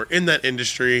guys who are in that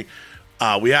industry,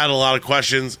 we had a lot of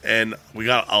questions and we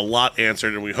got a lot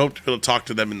answered, and we hope to be able to talk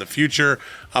to them in the future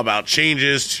about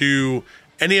changes to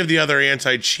any of the other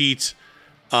anti-cheat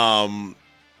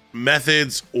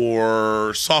methods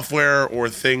or software or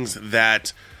things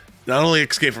that not only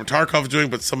Escape from Tarkov is doing,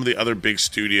 but some of the other big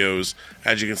studios,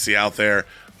 as you can see out there.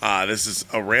 This is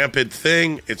a rampant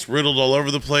thing. It's riddled all over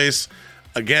the place.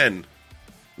 Again,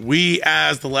 we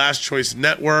as the Last Choice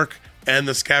Network and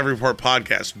the Scav Report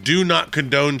podcast do not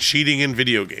condone cheating in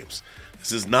video games.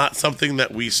 This is not something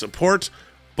that we support,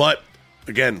 but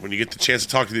again, when you get the chance to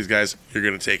talk to these guys, you're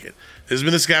going to take it. This has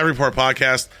been the Scav Report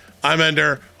podcast. I'm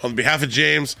Ender. On behalf of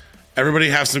James, everybody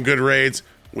have some good raids.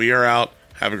 We are out.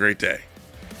 Have a great day.